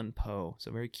her son Poe.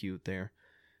 So very cute there.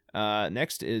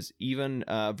 Next is Evan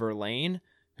Verlaine,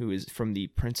 who is from the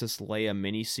Princess Leia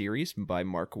miniseries by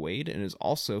Mark Waid and is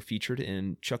also featured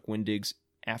in Chuck Wendig's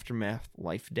Aftermath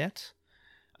Life Debt.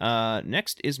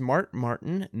 Next is Mart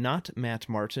Martin, not Matt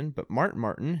Martin, but Mart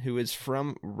Martin, who is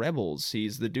from Rebels.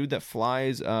 He's the dude that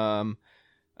flies the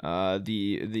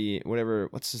whatever,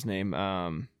 what's his name?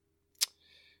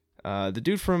 The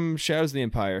dude from Shadows of the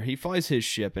Empire. He flies his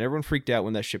ship, and everyone freaked out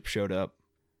when that ship showed up.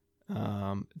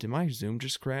 Did my Zoom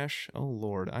just crash? Oh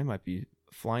Lord, I might be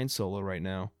flying solo right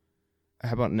now.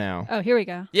 How about now? Oh, here we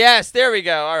go. Yes, there we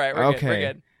go. All right, we're good. We're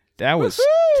good. That was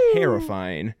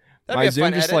terrifying. My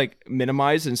Zoom just like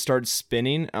minimized and started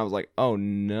spinning. I was like, "Oh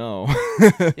no!"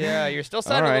 Yeah, you're still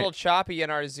sounding a little choppy in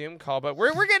our Zoom call, but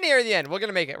we're getting near the end. We're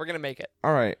gonna make it. We're gonna make it.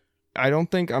 All right. I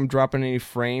don't think I'm dropping any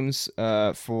frames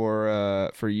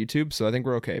for YouTube, so I think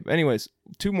we're okay. But anyways,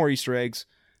 2 more Easter eggs.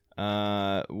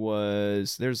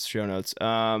 There's show notes.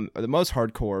 The most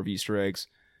hardcore of Easter eggs: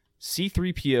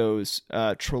 C-3PO's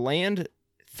Treland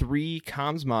 3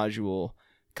 comms module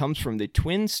comes from the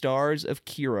Twin Stars of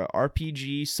Kira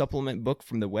RPG supplement book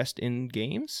from the West End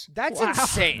Games. That's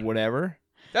insane. Whatever.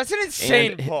 That's an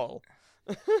insane pull.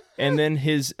 And then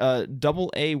his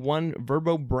AA-1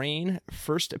 Verbo Brain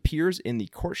first appears in the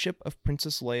Courtship of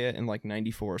Princess Leia in like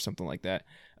 94 or something like that.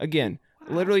 Again,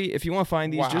 literally, if you want to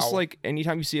find these, just like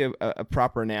anytime you see a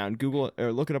proper noun, Google it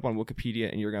or look it up on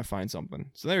Wikipedia and you're going to find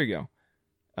something. So there you go.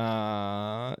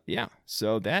 Yeah,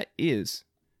 so that is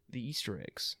the Easter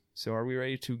eggs. So are we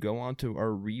ready to go on to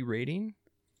our re-rating?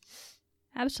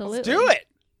 Absolutely.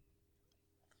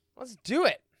 Let's do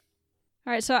it.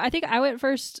 All right, so I think I went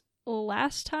first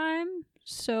last time,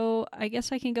 so I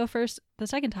guess I can go first the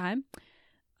second time.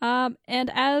 And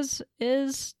as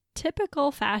is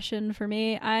typical fashion for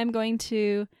me, I'm going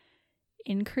to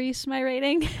increase my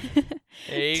rating.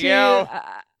 There you go.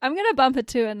 I'm going to bump it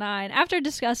to a 9. After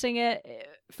discussing it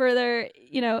further,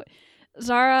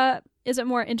 Zara is a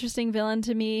more interesting villain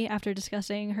to me after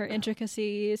discussing her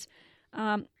intricacies.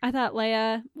 I thought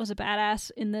Leia was a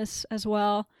badass in this as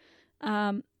well.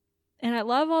 And I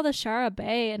love all the Shara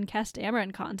Bay and Cass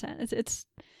Dameron content.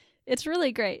 It's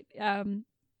really great.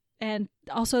 And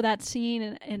also that scene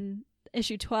in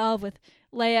issue 12 with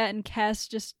Leia and Kes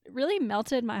just really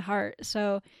melted my heart.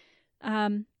 So,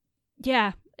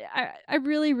 yeah, I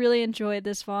really, really enjoyed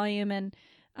this volume. And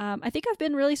I think I've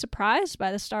been really surprised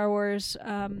by the Star Wars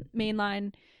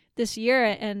mainline this year,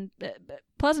 and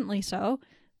pleasantly so.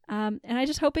 And I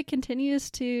just hope it continues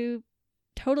to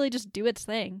totally just do its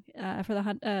thing for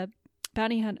the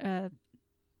bounty hunt,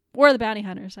 War of the Bounty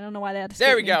Hunters. I don't know why that.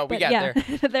 There we go. We got there.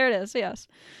 there. There it is. Yes.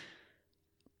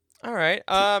 All right.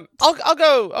 I'll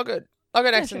go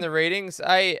next sure. in the ratings.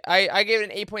 I gave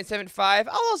it an 8.75.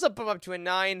 I'll also bump up to a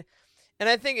 9. And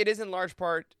I think it is in large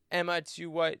part, Emma, to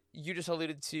what you just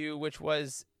alluded to, which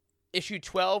was issue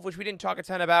 12, which we didn't talk a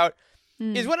ton about,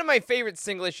 is one of my favorite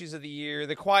single issues of the year.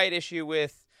 The quiet issue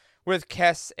with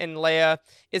Kes and Leia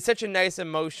is such a nice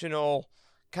emotional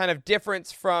kind of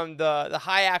difference from the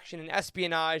high action and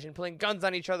espionage and pulling guns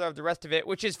on each other of the rest of it,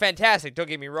 which is fantastic, don't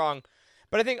get me wrong.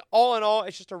 But I think all in all,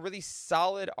 it's just a really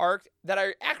solid arc that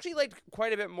I actually liked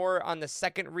quite a bit more on the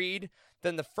second read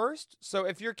than the first. So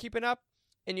if you're keeping up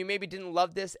and you maybe didn't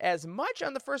love this as much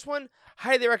on the first one,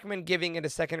 highly recommend giving it a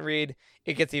second read.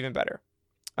 It gets even better.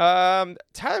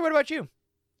 Tyler, what about you?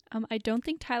 I don't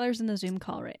think Tyler's in the Zoom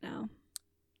call right now.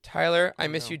 Tyler, I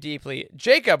miss you deeply.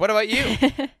 Jacob, what about you?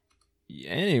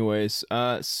 Anyways,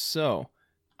 so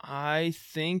I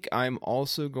think I'm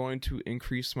also going to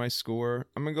increase my score.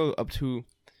 I'm going to go up to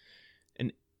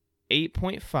an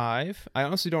 8.5. I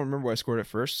honestly don't remember what I scored at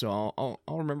first, so I'll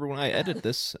remember when I edit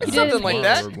this. Something like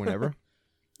that. Or whenever.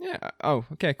 Yeah. Oh,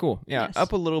 okay, cool. Yeah, Yes.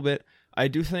 up a little bit. I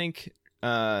do think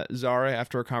Zara,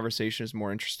 after our conversation, is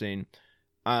more interesting.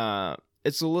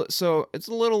 It's a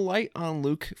little light on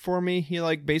Luke for me. He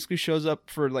basically shows up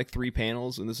for 3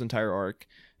 panels in this entire arc.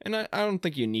 And I don't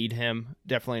think you need him.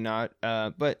 Definitely not.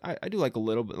 But I do like a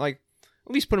little bit. At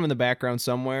least put him in the background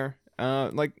somewhere.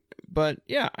 But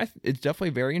yeah, it's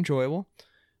definitely very enjoyable.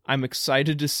 I'm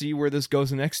excited to see where this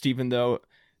goes next, even though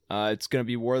it's going to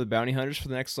be War of the Bounty Hunters for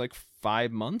the next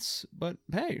 5 months. But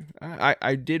hey,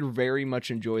 I did very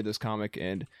much enjoy this comic,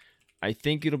 and I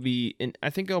think I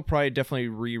think I'll probably definitely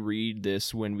reread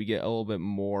this when we get a little bit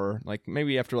more,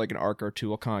 maybe after an arc or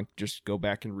two. I'll kind of just go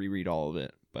back and reread all of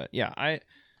it. But yeah,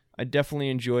 I definitely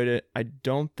enjoyed it. I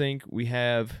don't think we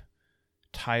have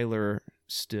Tyler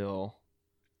still.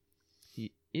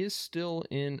 He is still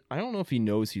in. I don't know if he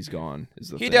knows he's gone.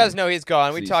 He does know he's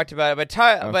gone. We talked about it,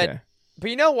 but but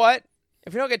you know what?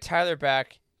 If we don't get Tyler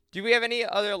back, do we have any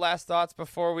other last thoughts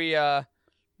before we get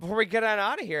on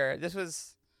out of here? This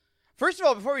was. First of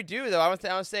all, before we do, though, I want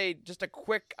to say just a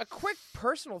quick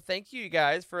personal thank you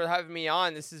guys for having me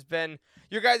on. This has been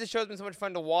your guys' show has been so much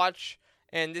fun to watch,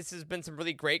 and this has been some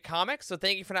really great comics. So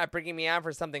thank you for not bringing me on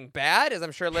for something bad, as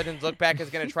I'm sure Legends Look Back is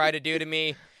going to try to do to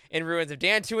me in Ruins of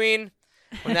Dantooine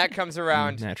when that comes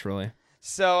around. Naturally.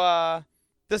 So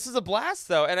this is a blast,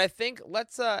 though, and I think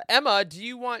let's Emma, do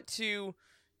you want to,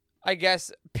 I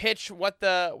guess, pitch what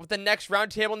the next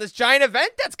roundtable in this giant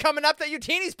event that's coming up that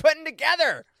Utini's putting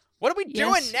together? What are we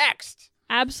doing next?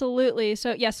 Absolutely.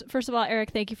 So, yes, first of all,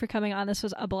 Eric, thank you for coming on. This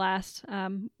was a blast.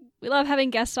 We love having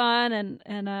guests on,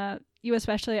 and you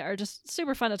especially are just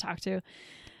super fun to talk to.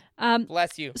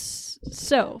 Bless you.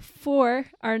 So, for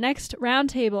our next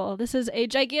roundtable, this is a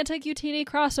gigantic Utini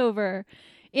crossover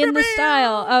in the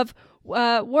style of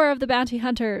War of the Bounty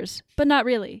Hunters, but not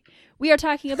really. We are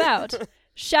talking about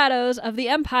Shadows of the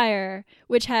Empire,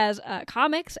 which has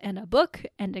comics and a book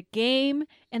and a game,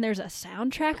 and there's a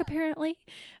soundtrack apparently.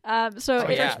 It's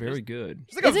very good.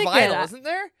 It's like a vinyl, isn't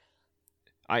there?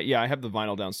 I have the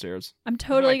vinyl downstairs. I'm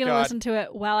totally going to listen to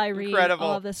it while I read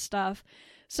all of this stuff.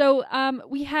 So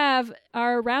we have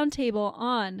our roundtable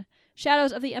on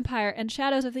Shadows of the Empire and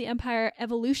Shadows of the Empire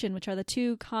Evolution, which are the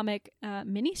 2 comic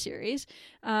miniseries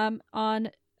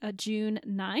on June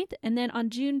 9th. And then on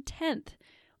June 10th,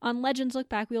 on Legends Look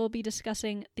Back, we will be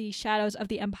discussing the Shadows of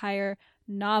the Empire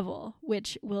novel,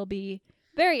 which will be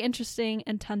very interesting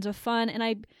and tons of fun. And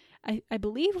I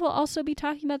believe we'll also be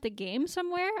talking about the game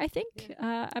somewhere, I think.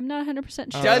 I'm not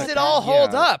 100% sure. Does it all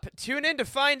hold up? Tune in to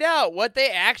find out what they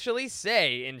actually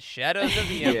say in Shadows of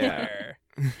the Empire.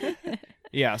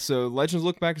 Yeah, so Legends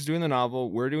Look Back is doing the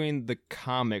novel. We're doing the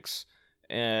comics.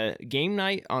 Game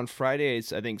night on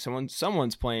Fridays. I think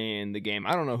someone's playing the game.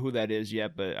 I don't know who that is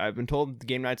yet, but I've been told the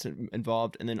game night's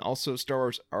involved. And then also Star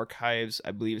Wars Archives,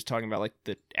 I believe, is talking about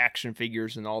the action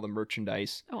figures and all the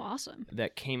merchandise. Oh, awesome!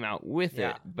 That came out with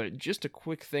it. But just a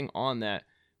quick thing on that: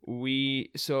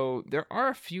 So there are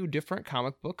a few different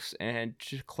comic books, and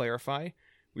to clarify,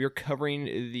 we are covering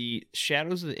the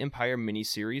Shadows of the Empire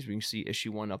miniseries. We can see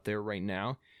issue 1 up there right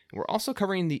now. We're also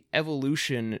covering the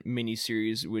Evolution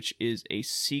miniseries, which is a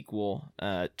sequel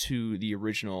to the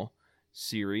original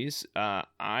series.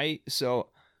 I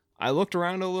looked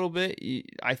around a little bit.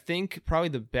 I think probably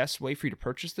the best way for you to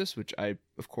purchase this, which I,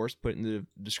 of course, put in the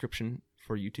description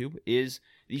for YouTube, is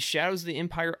the Shadows of the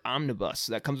Empire Omnibus.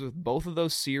 That comes with both of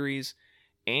those series,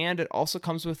 and it also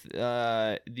comes with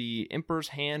the Emperor's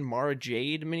Hand Mara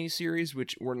Jade miniseries,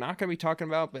 which we're not going to be talking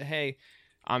about, but hey,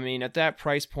 I mean, at that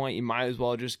price point, you might as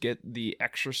well just get the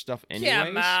extra stuff anyways.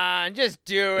 Come on, just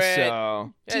do it.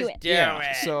 So, just do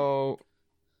it. So,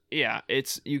 yeah,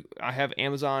 I have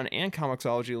Amazon and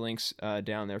Comixology links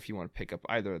down there if you want to pick up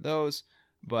either of those.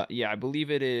 But yeah, I believe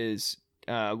it is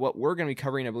what we're going to be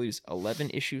covering. I believe is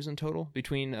 11 issues in total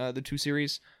between the two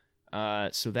series.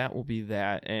 So that will be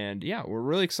that, and yeah, we're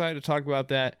really excited to talk about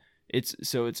that. It's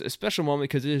a special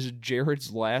moment because it is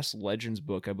Jared's last Legends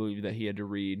book, I believe, that he had to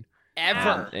read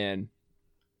Ever. And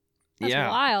That's yeah,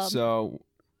 wild. So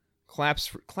claps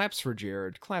for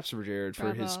Jared. Claps for Jared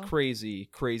for his Bravo.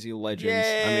 crazy Legends.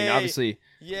 Yay. I mean, obviously,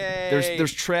 Yay.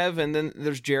 there's Trev and then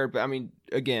there's Jared, but I mean,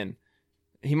 again,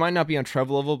 he might not be on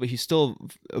Trev level, but he's still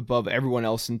above everyone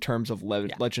else in terms of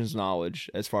Legends knowledge,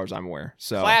 as far as I'm aware.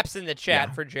 So Claps in the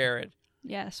chat for Jared.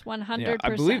 Yes, 100%. yeah, I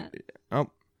believe. Oh,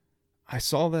 I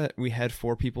saw that we had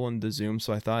 4 people in the Zoom,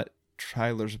 so I thought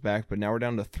Tyler's back, but now we're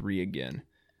down to 3 again.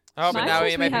 Oh, but Mine now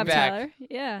says he we might have be back. Tyler.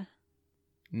 Yeah.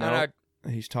 No,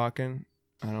 he's talking.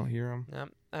 I don't hear him. No,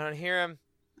 I don't hear him.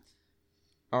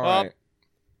 All Well, right.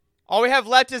 All we have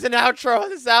left is an outro on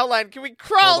this outline. Can we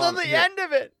crawl Hold to on, the here. end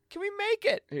of it? Can we make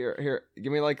it? Here.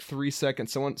 Give me like 3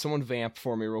 seconds. Someone vamp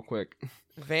for me real quick.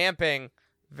 Vamping.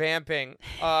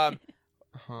 Uh-huh.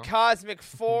 Cosmic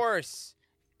Force.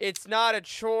 It's not a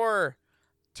chore.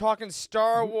 Talking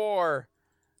Star Wars.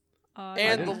 I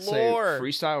And didn't the say lore.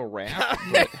 freestyle rap,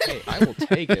 but hey, I will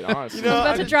take it, honestly. You know, I was I'm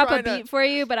about to just drop a trying to- beat for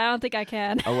you, but I don't think I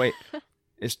can. Oh wait,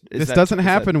 is This that- doesn't is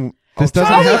that- happen. This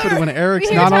doesn't Tyler! happen when Eric's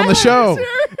Here's not on the Tyler. show.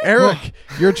 Eric,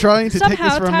 you're trying to take this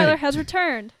Somehow from Tyler me. has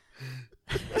returned.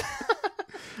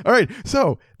 All right,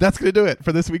 so that's going to do it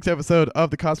for this week's episode of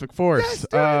the Cosmic Force.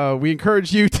 We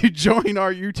encourage you to join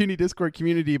our Utini Discord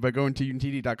community by going to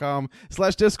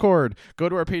utini.com/discord. Go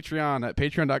to our Patreon at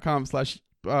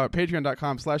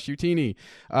patreon.com/Utini.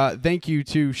 Thank you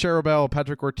to Cheryl Bell,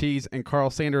 Patrick Ortiz, and Carl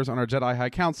Sanders on our Jedi High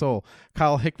Council,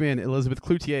 Kyle Hickman, Elizabeth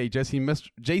Cloutier,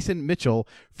 Jason Mitchell,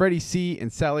 Freddie C.,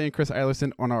 and Sally and Chris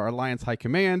Eilersen on our Alliance High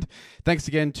Command. Thanks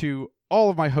again to all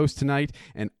of my hosts tonight,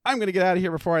 and I'm going to get out of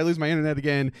here before I lose my internet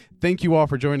again. Thank you all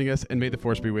for joining us, and may the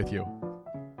Force be with you.